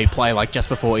the EA Play just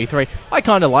before E3. I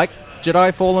kind of like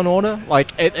Jedi Fallen Order.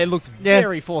 Like it looks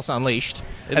very Force Unleashed,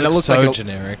 It looks so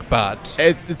generic, but...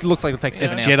 It looks like it'll take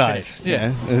 7 hours to Jedi's.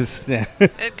 finish. Yeah. Yeah.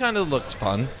 It kind of looks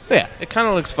fun. Yeah. It kind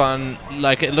of looks fun.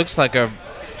 Like, it looks like a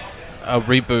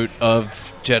reboot of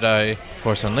Jedi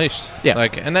Force Unleashed. Yeah.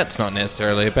 And that's not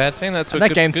necessarily a bad thing. That's And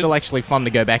that game's still actually fun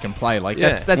to go back and play. Like Yeah.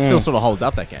 that still sort of holds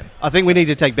up, that game. I think we need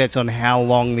to take bets on how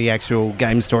long the actual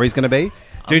game story is going to be.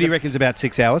 Duty reckons about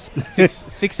 6 hours.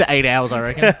 6 to 8 hours, I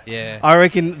reckon. Yeah. I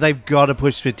reckon they've got to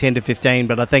push for 10 to 15,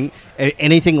 but I think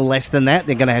anything less than that,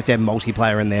 they're going to have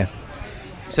multiplayer in there.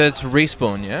 So it's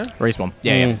Respawn, yeah? Respawn.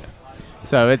 Yeah.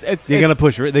 So it's They're going to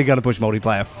push. They're going to push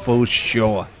multiplayer for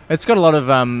sure. It's got a lot of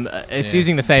it's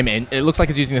using the same. It looks like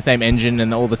it's using the same engine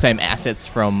and all the same assets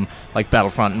from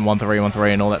Battlefront and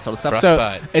 1.3 and all that sort of stuff.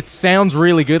 Frostbite. So it sounds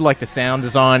really good, like the sound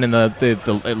design and the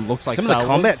it looks like Some Star of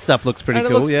the combat Wars. stuff looks pretty And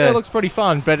cool. it looks pretty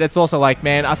fun, but it's also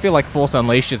man, I feel like Force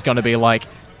Unleashed is going to be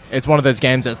it's one of those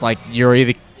games that's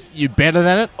you're better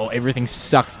than it, or everything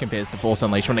sucks compared to Force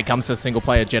Unleashed when it comes to a single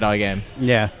player Jedi game,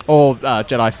 Yeah. or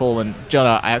Jedi Fallen,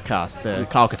 Jedi Outcast, the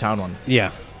Kyle Katarn one.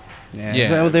 Yeah. Yeah.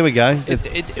 So there we go.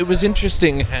 It was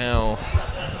interesting how,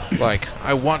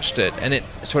 I watched it and it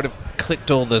sort of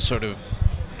clicked all the sort of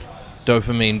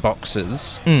dopamine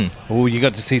boxes. Oh, you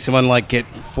got to see someone get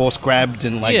force grabbed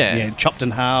and chopped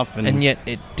in half, And yet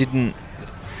it didn't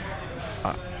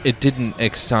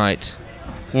excite.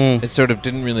 It sort of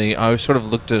didn't really. I sort of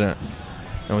looked at it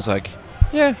and was like,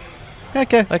 yeah,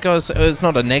 okay. it was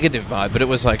not a negative vibe, but it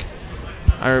was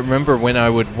I remember when I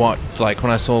would watch,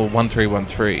 when I saw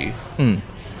 1313,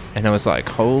 and I was like,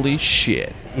 holy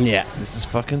shit, Yeah. this is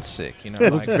fucking sick, It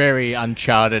looks very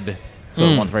Uncharted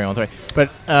sort of 1.3.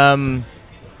 But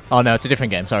oh no, it's a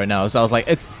different game. Sorry, no. So I was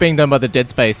it's being done by the Dead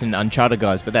Space and Uncharted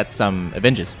guys, but that's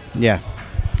Avengers. Yeah.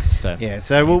 So Yeah.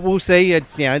 So we'll see.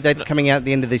 That's coming out at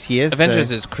the end of this year.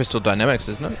 Avengers is Crystal Dynamics,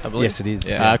 isn't it? I believe. Yes, it is.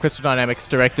 Yeah. Crystal Dynamics,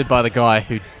 directed by the guy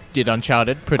who did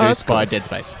Uncharted, produced cool. by Dead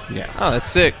Space. Yeah. Oh, that's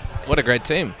sick. What a great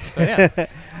team. So, yeah.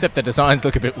 Except the designs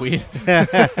look a bit weird.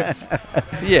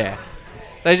 Yeah.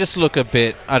 They just look a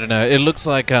bit. I don't know. It looks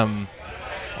like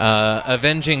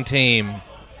Avenging Team,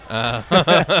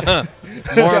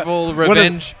 Marvel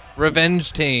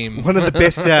Revenge Team. One of the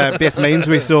best memes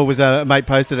we saw was a mate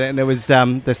posted it, and it was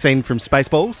the scene from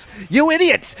Spaceballs. You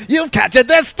idiots! You've captured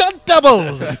their stunt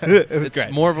doubles! It was It's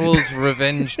great. Marvel's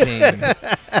Revenge Team.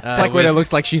 Black Widow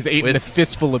looks like she's eating a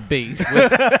fistful of bees.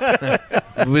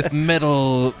 with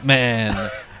Metal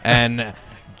Man and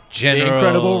General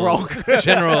Incredible Hulk.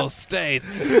 General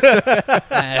States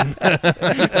and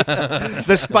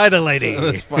The Spider Lady.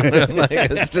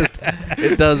 it's just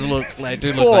it does look like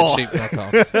cheap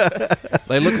knockoffs.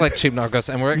 They look like cheap knockoffs,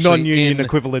 and we're actually Non-union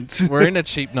equivalent. We're in a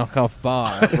cheap knockoff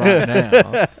bar right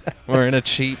now. We're in a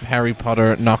cheap Harry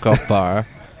Potter knockoff bar.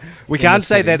 We in can't the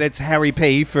say city. that it's Harry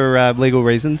P for legal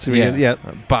reasons. Yeah.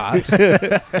 But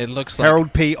it looks like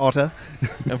Harold P. Otter.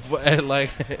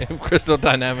 if Crystal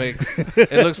Dynamics.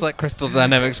 It looks like Crystal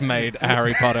Dynamics made a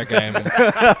Harry Potter game.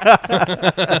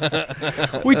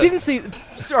 We didn't see.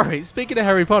 Sorry, speaking of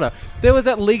Harry Potter, there was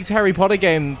that leaked Harry Potter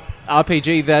game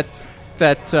RPG that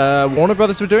Warner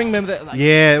Brothers were doing. Remember that? Like,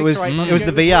 Yeah, it 6 was or 8 months it was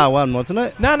ago the VR one, wasn't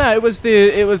it? No, it was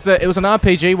an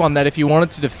RPG one that if you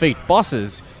wanted to defeat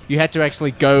bosses, you had to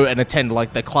actually go and attend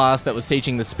like the class that was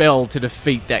teaching the spell to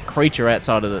defeat that creature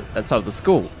outside of the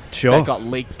school. Sure. That got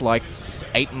leaked like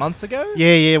 8 months ago.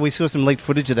 Yeah, we saw some leaked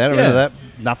footage of that. I remember Yeah. that.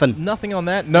 Nothing. Nothing on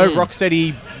that. No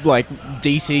Rocksteady like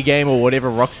DC game or whatever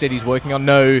Rocksteady's working on.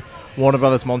 No Warner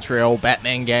Brothers Montreal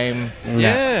Batman game.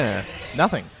 Yeah.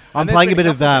 Nothing. I'm And there's playing a been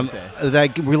bit of. couple things there.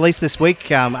 They released this week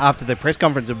after the press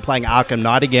conference. I'm playing Arkham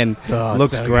Knight again. Oh, it's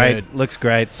Looks so great. good. Looks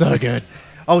great. So good.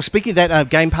 Oh, speaking of that,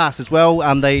 Game Pass as well.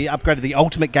 They upgraded the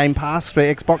Ultimate Game Pass for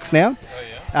Xbox now.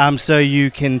 So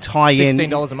you can tie in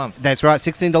 $16 a month. That's right,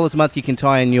 $16 a month. You can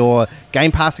tie in your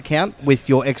Game Pass account with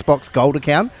your Xbox Gold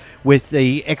account with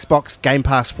the Xbox Game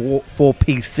Pass for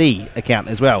PC account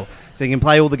as well. So you can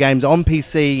play all the games on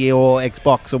PC or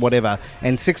Xbox or whatever.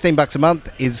 And $16 a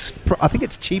month is, I think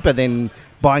it's cheaper than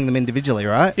buying them individually,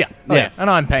 right? Yeah. Oh, yeah. And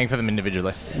I'm paying for them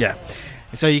individually. Yeah.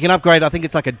 So you can upgrade. I think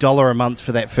it's like $1 a month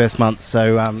for that first month.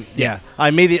 So yeah, I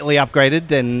immediately upgraded,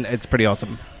 and it's pretty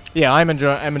awesome. Yeah, I'm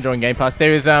enjoying Game Pass.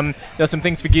 There's some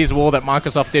things for Gears of War that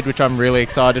Microsoft did, which I'm really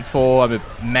excited for. I'm a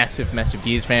massive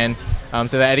Gears fan. So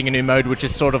they're adding a new mode, which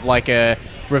is sort of like a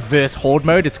reverse horde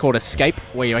mode. It's called Escape,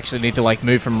 where you actually need to like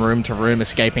move from room to room,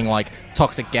 escaping like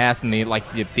toxic gas and the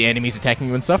enemies attacking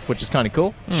you and stuff, which is kind of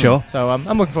cool. Sure. So I'm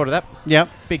looking forward to that. Yeah.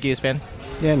 Big Gears fan.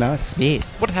 Yeah. Nice.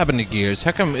 Yes. What happened to Gears?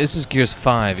 How come this is Gears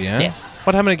 5, yeah? Yes.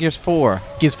 What happened to Gears 4?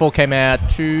 Gears 4 came out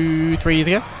 2-3 years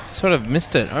ago. Sort of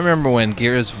missed it. I remember when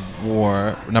Gears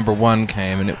War number 1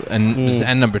 came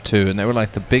and number 2, and they were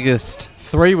like the biggest.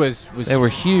 3 was They were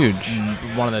huge.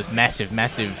 one of those massive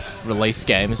release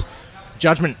games.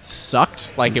 Judgment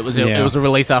sucked. Like it was Yeah. a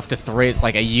release after 3. It's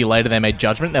like a year later they made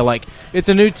Judgment. They're like, it's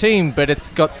a new team, but it's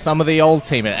got some of the old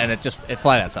team in it, and it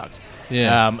flat out sucked.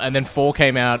 Yeah. And then 4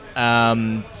 came out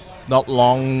not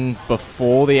long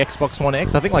before the Xbox One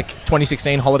X. I think like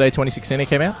 2016, holiday 2016 it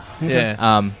came out.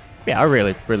 Yeah. Yeah, I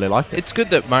really liked it. It's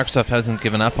good that Microsoft hasn't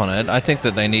given up on it. I think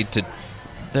that they need to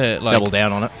Double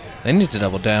down on it. They need to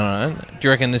double down on it. Do you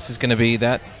reckon this is going to be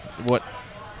that what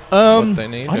they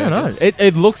need? I don't know. guess?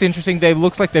 It looks interesting. They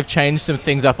looks like they've changed some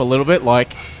things up a little bit.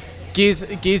 Like Gears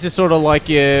is sort of like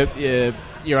your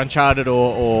Uncharted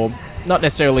or not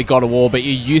necessarily God of War, but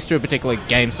you're used to a particular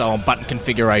game style and button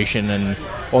configuration and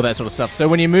all that sort of stuff. So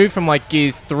when you move from like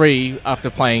Gears 3 after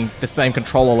playing the same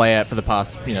controller layout for the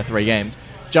past 3 games,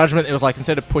 Judgment, it was like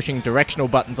instead of pushing directional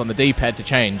buttons on the D-pad to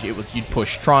change, it was you'd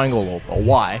push triangle or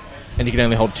Y, and you could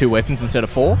only hold 2 weapons instead of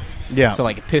 4. Yeah. So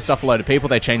like it pissed off a load of people.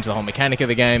 They changed the whole mechanic of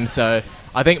the game. So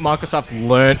I think Microsoft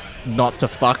learnt not to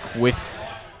fuck with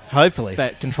Hopefully.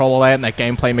 that controller layout and that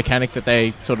gameplay mechanic that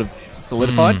they sort of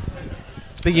solidified.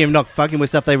 Speaking of not fucking with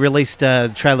stuff, they released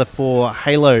a trailer for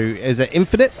Halo. Is it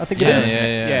Infinite? I think it is.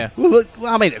 Yeah. Well, look,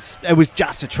 I mean, it was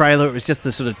just a trailer. It was just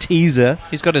a sort of teaser.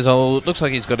 He's got his old. Looks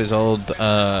like he's got his old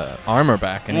armor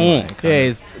back anyway. kind Yeah, of.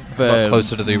 it's A lot the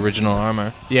closer to the original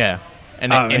armor. yeah,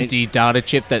 and Oh, an I mean- empty data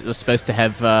chip that was supposed to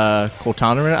have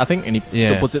Cortana in it, I think, and he Yeah.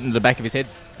 still puts it in the back of his head.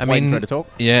 I waiting mean, for her to talk.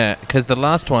 Yeah, because the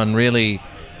last one really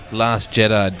Last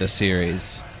Jedi the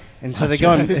series. And so they're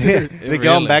sure. going, they're Really?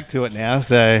 going back to it now.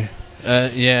 So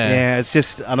Yeah. it's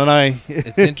just, I don't know.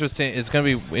 It's interesting. It's going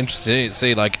to be interesting to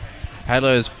see. Like,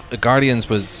 Halo's Guardians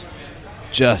was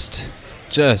just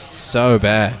so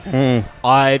bad. And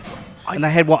they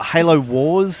had what, Halo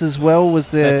Wars as well? Was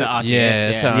the That's RTS, Yeah,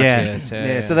 it's yeah. RTS, yeah.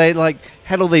 yeah. So they like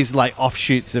had all these like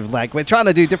offshoots of like we're trying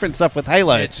to do different stuff with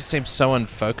Halo. It just seems so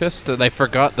unfocused. They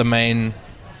forgot the main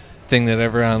thing that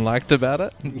everyone liked about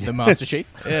it. The Master Chief.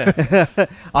 Yeah.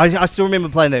 I still remember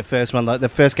playing that first one. Like the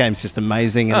first game's just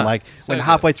amazing, and Oh, like so when good.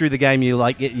 halfway through the game, you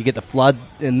get the flood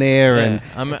in there, and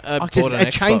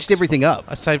it changed everything up.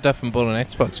 I saved up and bought an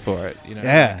Xbox for it. You know.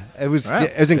 Yeah, it was Wow.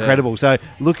 incredible. So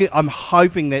I'm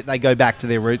hoping that they go back to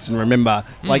their roots and remember,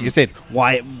 like you said,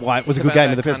 why it was It's a good about game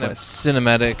in that the first kind of place.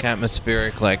 Cinematic,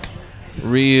 atmospheric, like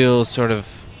real sort of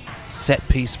set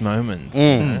piece moments. You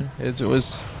know? It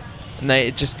was. And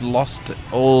it just lost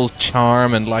all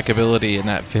charm and likability in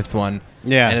that fifth one.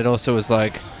 Yeah. And it also was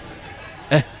like...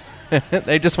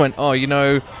 they just went, oh, you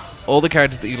know, all the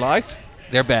characters that you liked,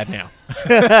 they're bad now.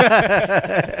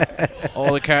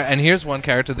 And here's one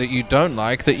character that you don't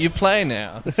like that you play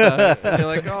now. So you're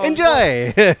like, oh,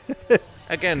 Enjoy.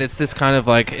 Again, it's this kind of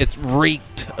like... It's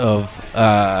reeked of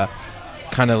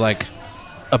kind of like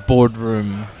a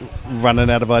boardroom Running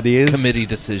out of ideas. committee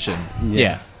decision.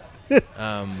 Yeah.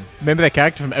 Remember that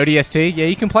character from ODST? Yeah,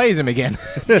 you can play as him again.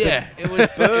 Yeah, it was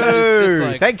just Boo,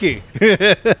 like... thank you.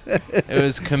 It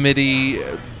was committee,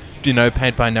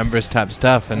 paint by numbers type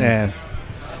stuff, and Yeah.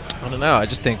 I don't know. I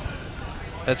just think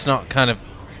that's not kind of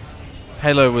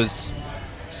Halo was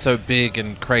so big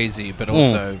and crazy, but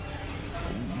also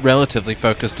relatively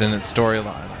focused in its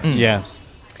storyline. I Yeah. suppose.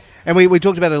 And we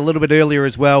talked about it a little bit earlier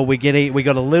as well. We got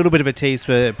a little bit of a tease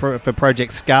for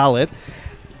Project Scarlet.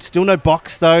 Still no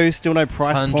box though. Still no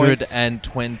price points.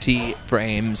 120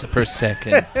 frames per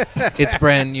second. It's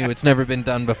brand new. It's never been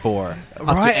done before. Up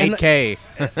Right, to and 8K.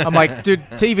 I'm like, dude,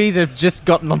 TVs have just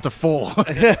gotten onto 4. So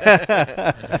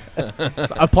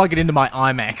I plug it into my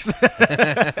IMAX.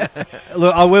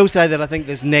 Look, I will say that I think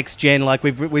this next gen, like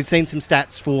we've seen some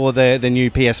stats for the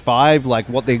new PS5, like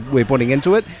what we're putting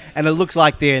into it, and it looks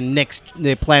like they're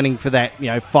planning for that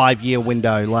 5-year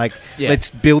window. Like let's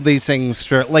build these things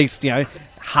for at least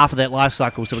half of that life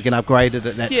cycle, so we can upgrade it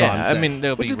at that time. So, I mean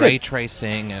there'll which be is ray good.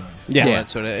 tracing and Yeah. all that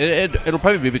sort of. It'll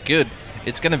probably be good.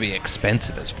 It's going to be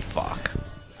expensive as fuck.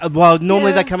 Well,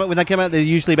 normally Yeah. when they come out, they're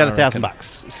usually about I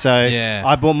 $1,000. So Yeah.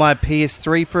 I bought my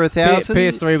PS3 for $1,000.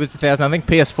 PS3 was 1,000. I think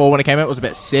PS4 when it came out was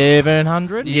about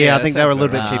 700. Yeah, Yeah, I think that they were a sounds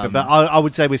little bit about cheaper, right. but I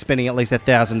would say we're spending at least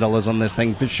 $1,000 on this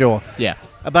thing for sure. Yeah.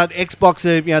 But Xbox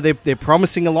are, they're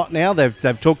promising a lot now.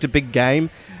 They've talked a big game.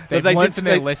 They've learned from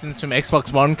their lessons from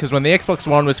Xbox One, because when the Xbox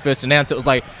One was first announced, it was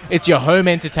like, it's your home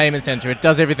entertainment center. It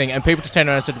does everything. And people just turned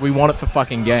around and said, we want it for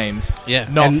fucking games. Yeah.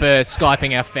 Not And- for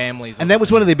Skyping our families. And that was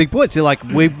one of their big points. They're like,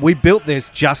 we built this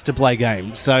just to play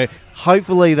games. So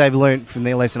hopefully they've learned from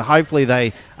their lesson. Hopefully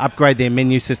they upgrade their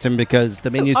menu system, because the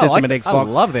menu I system like at it. I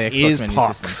Xbox love their Xbox is menu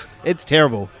pox. system. It's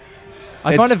terrible.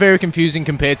 I find it's- it very confusing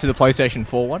compared to the PlayStation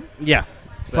 4 one. Yeah.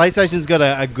 PlayStation's got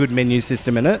a good menu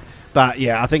system in it. But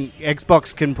yeah, I think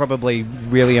Xbox can probably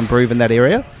really improve in that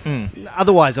area.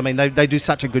 Otherwise, I mean, they do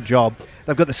such a good job.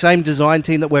 They've got the same design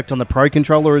team that worked on the Pro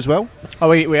controller as well. Oh,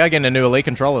 we are getting a new Elite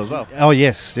controller as well. Oh,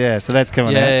 yes. Yeah, so that's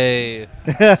coming out. Yay!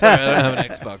 Sorry, I don't have an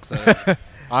Xbox. So.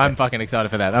 I'm fucking excited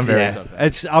for that. I'm very excited for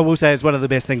that. I will say it's one of the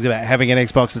best things about having an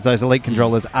Xbox is those Elite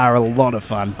controllers are a lot of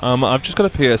fun. I've just got a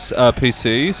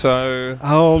PC, so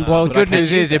Oh, Well, but I good can't news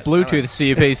use is it that. Bluetooth to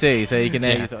your PC, so you can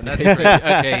now use it on your That's PC.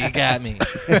 pretty, okay, you got me.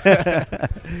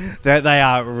 they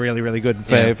are really, really good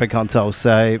Yeah. for consoles.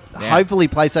 So hopefully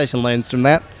PlayStation learns from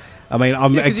that. I mean,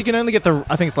 Because you can only get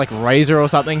I think it's like Razer or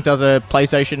something does a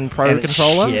PlayStation Pro and it's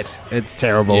controller. shit. It's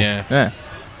terrible. Yeah. Yeah.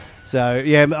 So,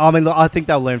 yeah, I mean, I think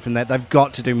they'll learn from that. They've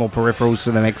got to do more peripherals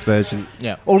for the next version.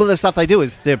 Yeah. All of the stuff they do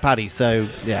is third party, so,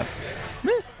 yeah.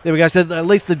 There we go. So, at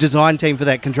least the design team for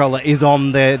that controller is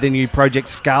on the new Project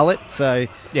Scarlet. So,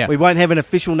 Yeah. we won't have an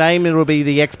official name. It'll be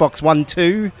the Xbox One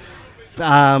 2, the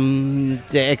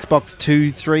Xbox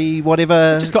 2, 3,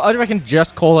 whatever. I reckon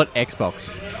just call it Xbox.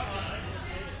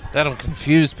 That'll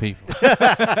confuse people.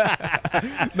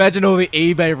 Imagine all the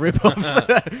eBay rip-offs.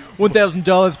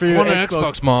 $1,000 for your Want an Xbox.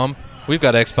 Xbox, Mom? We've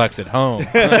got Xbox at home.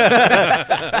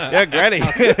 Yeah, Granny.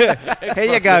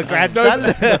 Here you go,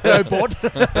 grandson. No bot.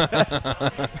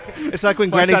 It's like when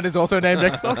My son Granny's is also named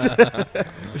Xbox.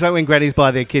 it's like when grannies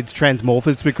buy their kids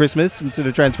Transmorphers for Christmas instead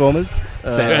of Transformers.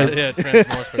 Yeah,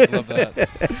 Transmorphers, love that.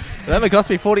 It only cost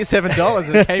me $47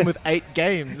 and it came with 8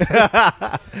 games.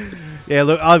 Yeah,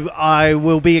 look, I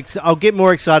will be. I'll get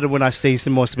more excited when I see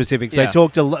some more specifics. Yeah.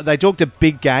 They talked a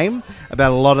big game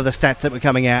about a lot of the stats that were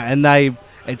coming out, and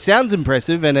it sounds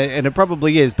impressive, and it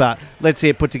probably is. But let's see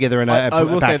it put together in a I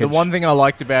will say the package. one thing I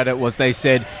liked about it was they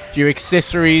said your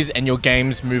accessories and your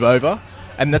games move over.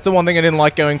 And that's the one thing I didn't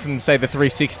like going from, say, the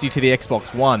 360 to the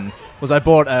Xbox One, was I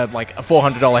bought a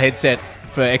 $400 headset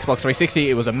for Xbox 360.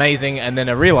 It was amazing, and then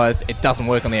I realized it doesn't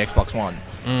work on the Xbox One.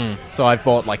 So I've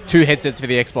bought 2 headsets for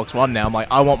the Xbox One now. I'm like,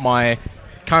 I want my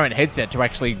current headset to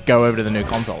actually go over to the new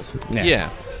consoles. Yeah.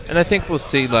 And I think we'll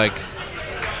see like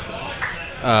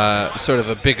sort of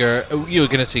a bigger. You're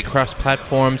going to see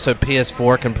cross-platform, so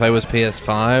PS4 can play with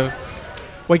PS5.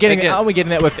 Aren't we getting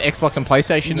that with Xbox and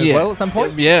PlayStation as well at some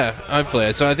point? Yeah,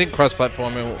 hopefully. So I think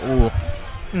cross-platform will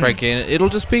break in. It'll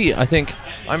just be, I think,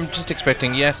 I'm just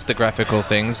expecting, yes, the graphical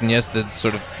things, and yes, the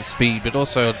sort of speed, but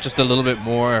also just a little bit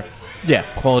more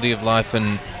quality of life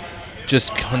and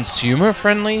just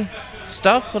consumer-friendly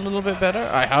stuff a little bit better.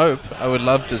 I hope. I would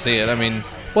love to see it. I mean...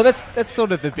 Well, that's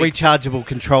sort of the big... Rechargeable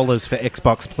controllers for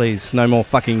Xbox, please. No more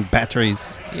fucking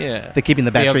batteries. Yeah. They're keeping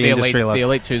the battery industry alive. The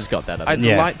Elite 2's got that. I'd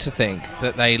like to think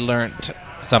that they learnt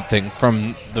something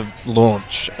from the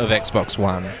launch of Xbox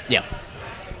One. Yeah.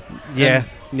 Yeah.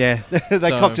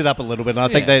 They cocked it up a little bit, and I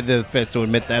think they're the first to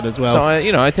admit that as well. So,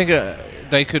 I think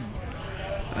they could...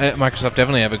 Microsoft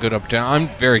definitely have a good opportunity. I'm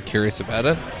very curious about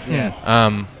it.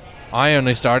 Yeah. I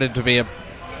only started to be a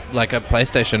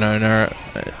PlayStation owner...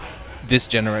 this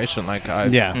generation,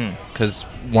 because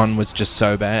one was just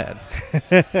so bad.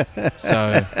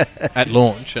 So at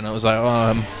launch, and I was like,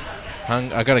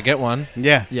 I gotta get one.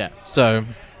 Yeah. So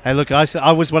hey, look,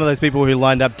 I was one of those people who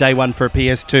lined up day one for a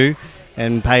PS2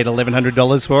 and paid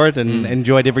 $1,100 for it and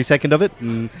enjoyed every second of it.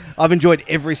 And I've enjoyed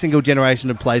every single generation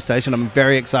of PlayStation. I'm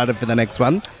very excited for the next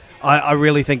one. I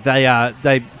really think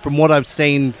they from what I've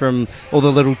seen from all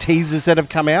the little teasers that have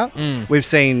come out, we've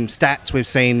seen stats, we've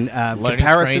seen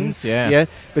comparisons screens,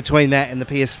 between that and the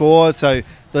PS4. So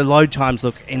the load times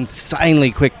look insanely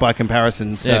quick by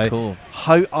comparison. So cool.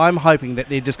 I'm hoping that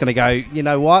they're just going to go, you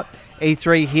know what,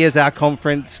 E3, here's our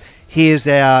conference, here's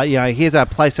our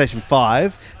PlayStation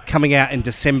 5 coming out in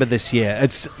December this year.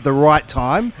 It's the right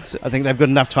time. I think they've got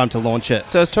enough time to launch it.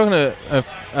 So I was talking to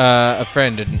a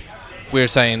friend, and we were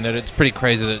saying that it's pretty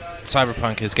crazy that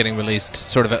Cyberpunk is getting released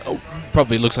sort of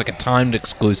probably looks like a timed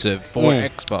exclusive for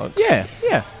Xbox. Yeah.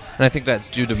 And I think that's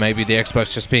due to maybe the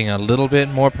Xbox just being a little bit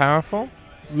more powerful.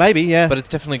 Maybe, yeah. But it's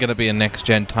definitely going to be a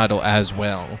next-gen title as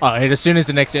well. Oh, and as soon as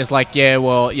the next gen, it's like, I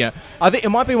think it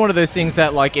might be one of those things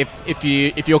that, like, if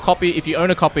you own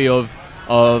a copy of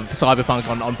Cyberpunk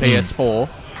on PS4,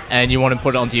 and you want to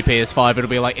put it onto your PS5, it'll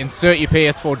be like insert your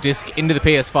PS4 disc into the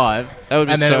PS5, that would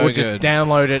be and then so it would good. just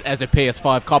download it as a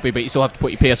PS5 copy, but you still have to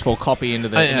put your PS4 copy into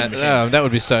the machine. That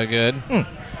would be so good.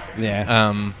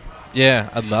 Yeah. Yeah,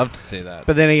 I'd love to see that.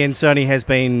 But then again, Sony has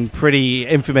been pretty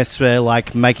infamous for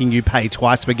like making you pay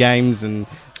twice for games and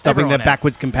stopping Everyone the has.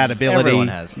 backwards compatibility. Everyone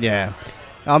has. Yeah.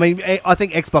 I mean, I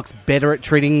think Xbox better at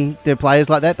treating their players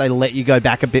like that. They let you go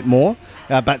back a bit more.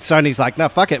 But Sony's like, no,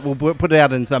 fuck it. We'll put it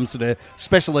out in some sort of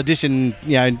special edition,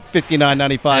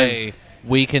 $59.95. Hey,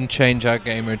 we can change our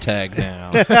gamer tag now.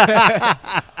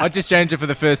 I just changed it for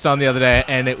the first time the other day,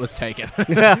 and it was taken.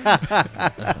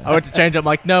 I went to change it. I'm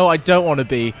like, no, I don't want to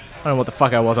be... I don't know what the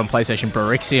fuck I was on PlayStation,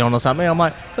 Barixion or something. I'm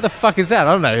like, what the fuck is that?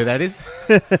 I don't know who that is.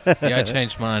 Yeah, I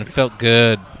changed mine. It felt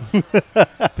good.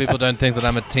 People don't think that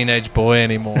I'm a teenage boy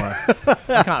anymore.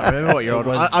 I can't remember what you're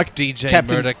on. I DJ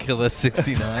Captain- Murder Killer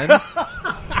 69.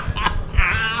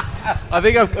 I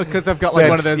think because I've got like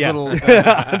one of those little... I've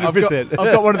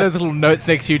got one of those little notes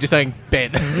next to you just saying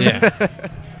Ben. Yeah.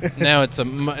 Now it's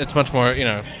much more,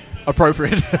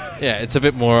 Appropriate. yeah, it's a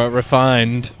bit more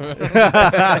refined.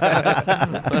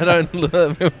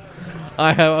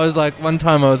 I was like, one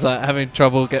time I was like having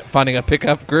trouble finding a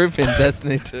pickup group in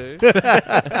Destiny 2 on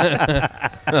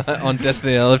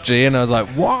Destiny LFG, and I was like,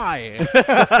 why?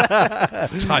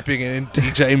 Typing in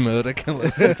DJ Murder Killer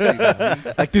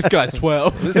 69. Like, this guy's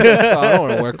 12. I don't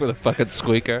want to work with a fucking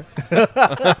squeaker.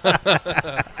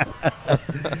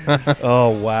 Oh,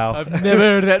 wow. I've never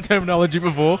heard of that terminology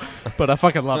before, but I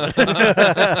fucking love it.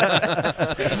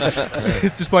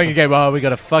 It's just playing a game. Oh, we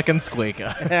got a fucking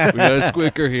squeaker. We got a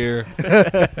squeaker here.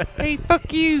 Hey,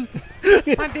 fuck you.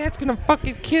 My dad's gonna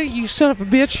fucking kill you, son of a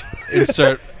bitch.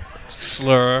 Insert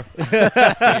slur.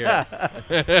 Here.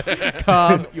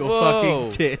 Calm your Whoa.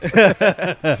 fucking tits.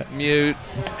 Mute.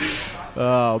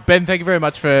 Oh, Ben, thank you very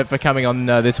much for coming on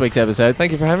this week's episode.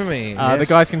 Thank you for having me. The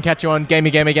guys can catch you on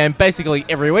Gamey basically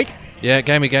every week. Yeah,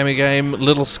 Game,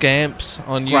 Little Scamps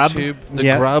on Grub. YouTube, The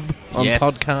Yeah. Grub on Yes.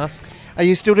 podcasts. Are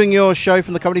you still doing your show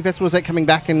from the Comedy Festival? Is that coming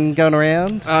back and going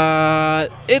around?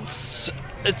 It's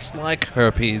like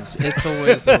herpes. It's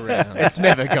always around. It's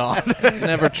never gone. It's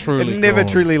never truly It never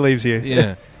gone. truly leaves you.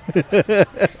 Yeah.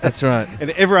 That's right.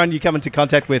 And everyone you come into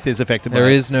contact with is affected by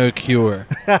There it. is no cure.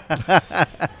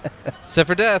 Except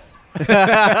for death.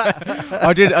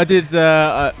 I did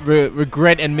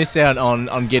regret and miss out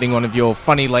on getting one of your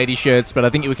funny lady shirts, but I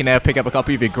think we can now pick up a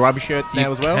copy of your Grub shirts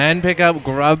now as well. You can pick up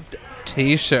Grub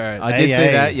T-shirt. I did Hey, see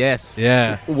hey. that. Yes.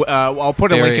 Yeah. I'll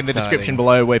put a Very link in the exciting. description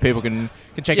below where people can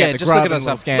check out the just grub look at and us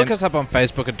little up. scans. Look us up on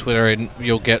Facebook and Twitter, and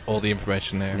you'll get all the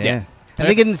information there. Yeah. And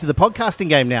they're getting into the podcasting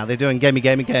game now. They're doing Gamey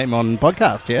Game on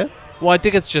podcast, yeah? Well, I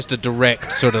think it's just a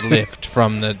direct sort of lift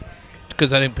from the,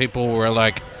 because I think people were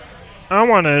like, I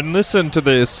want to listen to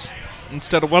this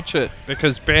instead of watch it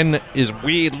because Ben is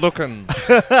weird looking,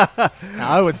 No,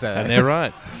 I wouldn't say and that. they're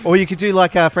right. Or you could do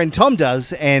like our friend Tom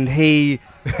does, and he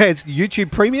has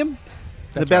YouTube Premium.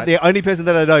 That's About right. the only person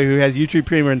that I know who has YouTube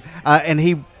Premium, and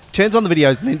he turns on the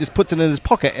videos and then just puts it in his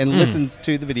pocket and listens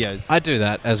to the videos. I do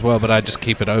that as well, but I just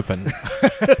keep it open.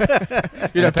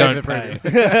 You don't pay for the pay.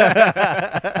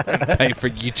 premium. Pay for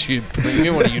YouTube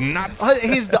Premium. What are you nuts?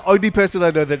 He's the only person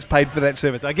I know that's paid for that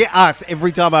service. I get asked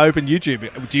every time I open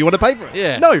YouTube, do you want to pay for it?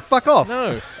 Yeah. No, fuck off.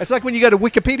 No. It's like when you go to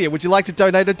Wikipedia, would you like to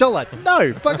donate $1?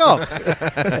 No, fuck off.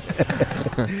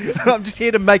 I'm just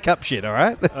here to make up shit, all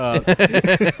right?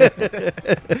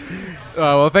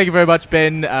 Well, thank you very much,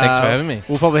 Ben. Thanks for having me.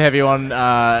 We'll probably have you on,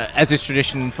 as is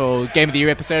tradition, for Game of the Year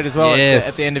episode as well Yes.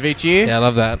 at the end of each year. Yeah, I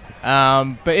love that.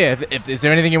 But yeah, if is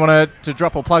there anything you want to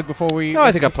drop or plug before we? No,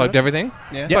 I think I plugged everything.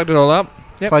 Yeah. Plugged it all up.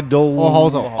 Yep. Plugged all the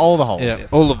holes. Yeah.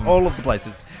 Yes. All of them. All of the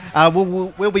places.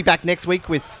 We'll be back next week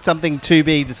with something to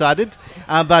be decided,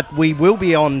 but we will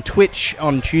be on Twitch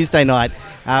on Tuesday night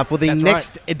for the That's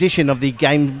next edition of the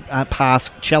Game Pass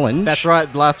Challenge. That's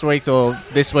right. Last week's or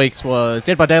this week's was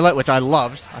Dead by Daylight, which I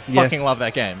loved. I fucking Yes. love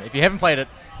that game. If you haven't played it,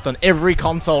 it's on every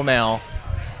console now.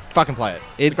 Fucking play it.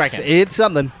 It's a great game. It's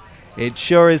something. It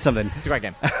sure is something. It's a great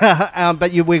game.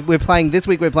 But we're playing this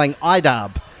week. We're playing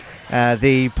IDARB,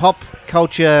 the pop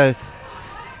culture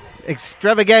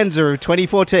extravaganza of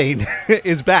 2014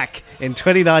 is back in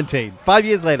 2019. 5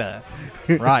 years later.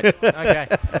 Right. Okay.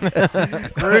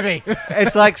 Groovy.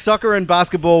 It's like soccer and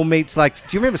basketball meets like.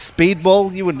 Do you remember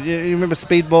Speedball? You remember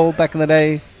Speedball back in the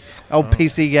day? Old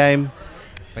PC game.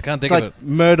 I can't It's think like of it.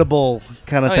 murder ball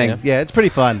kind of Oh, thing. yeah. It's pretty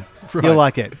fun. Right. You'll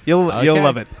like it. You'll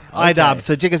love it. Okay. IDARB.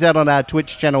 So check us out on our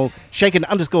Twitch channel,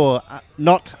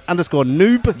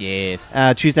 shaken_not_noob. Yes.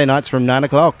 Tuesday nights from 9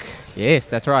 o'clock. Yes,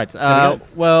 that's right. we go.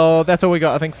 Well, that's all we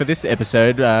got, I think, for this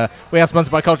episode. We are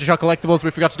sponsored by Culture Shock Collectibles.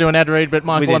 We forgot to do an ad read, but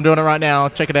Michael, did. I'm doing it right now.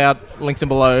 Check it out. Links in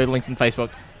below. Links in Facebook.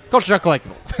 Culture Shock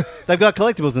Collectibles. They've got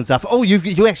collectibles and stuff. Oh,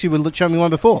 you actually were showing me one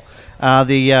before.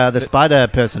 The spider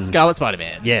person. Scarlet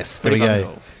Spider-Man. Yes, there we Pretty go.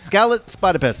 fucking cool. Scarlet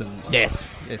Spider Person. Yes.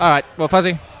 Yes. All right. Well,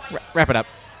 Fuzzy, wrap it up.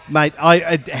 Mate,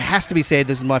 it has to be said,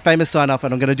 this is my famous sign-off,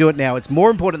 and I'm going to do it now. It's more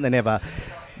important than ever.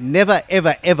 Never,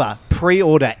 ever, ever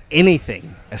pre-order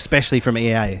anything, especially from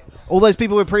EA. All those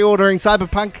people who are pre-ordering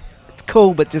Cyberpunk, it's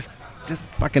cool, but just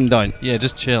fucking don't. Yeah,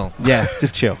 just chill. Yeah,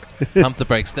 just chill. Pump the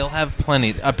brakes. They'll have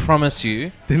plenty. I promise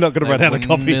you. They're not going to run out of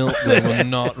copies. They will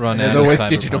not run out There's of always Cyberpunk.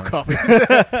 digital copies.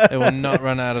 They will not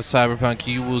run out of Cyberpunk.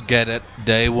 You will get it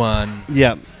day one,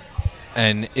 Yeah.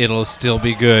 and it'll still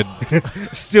be good.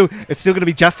 It's still going to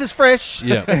be just as fresh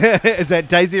Yeah. as that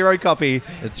day zero copy.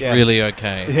 It's Yeah. really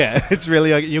okay. Yeah, it's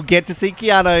really... You'll get to see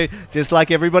Keanu just like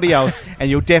everybody else, and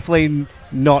you'll definitely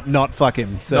not fuck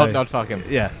him. So, Not fuck him.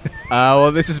 Yeah.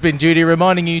 Well, this has been Judy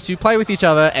reminding you to play with each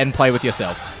other and play with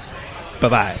yourself.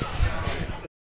 Bye-bye.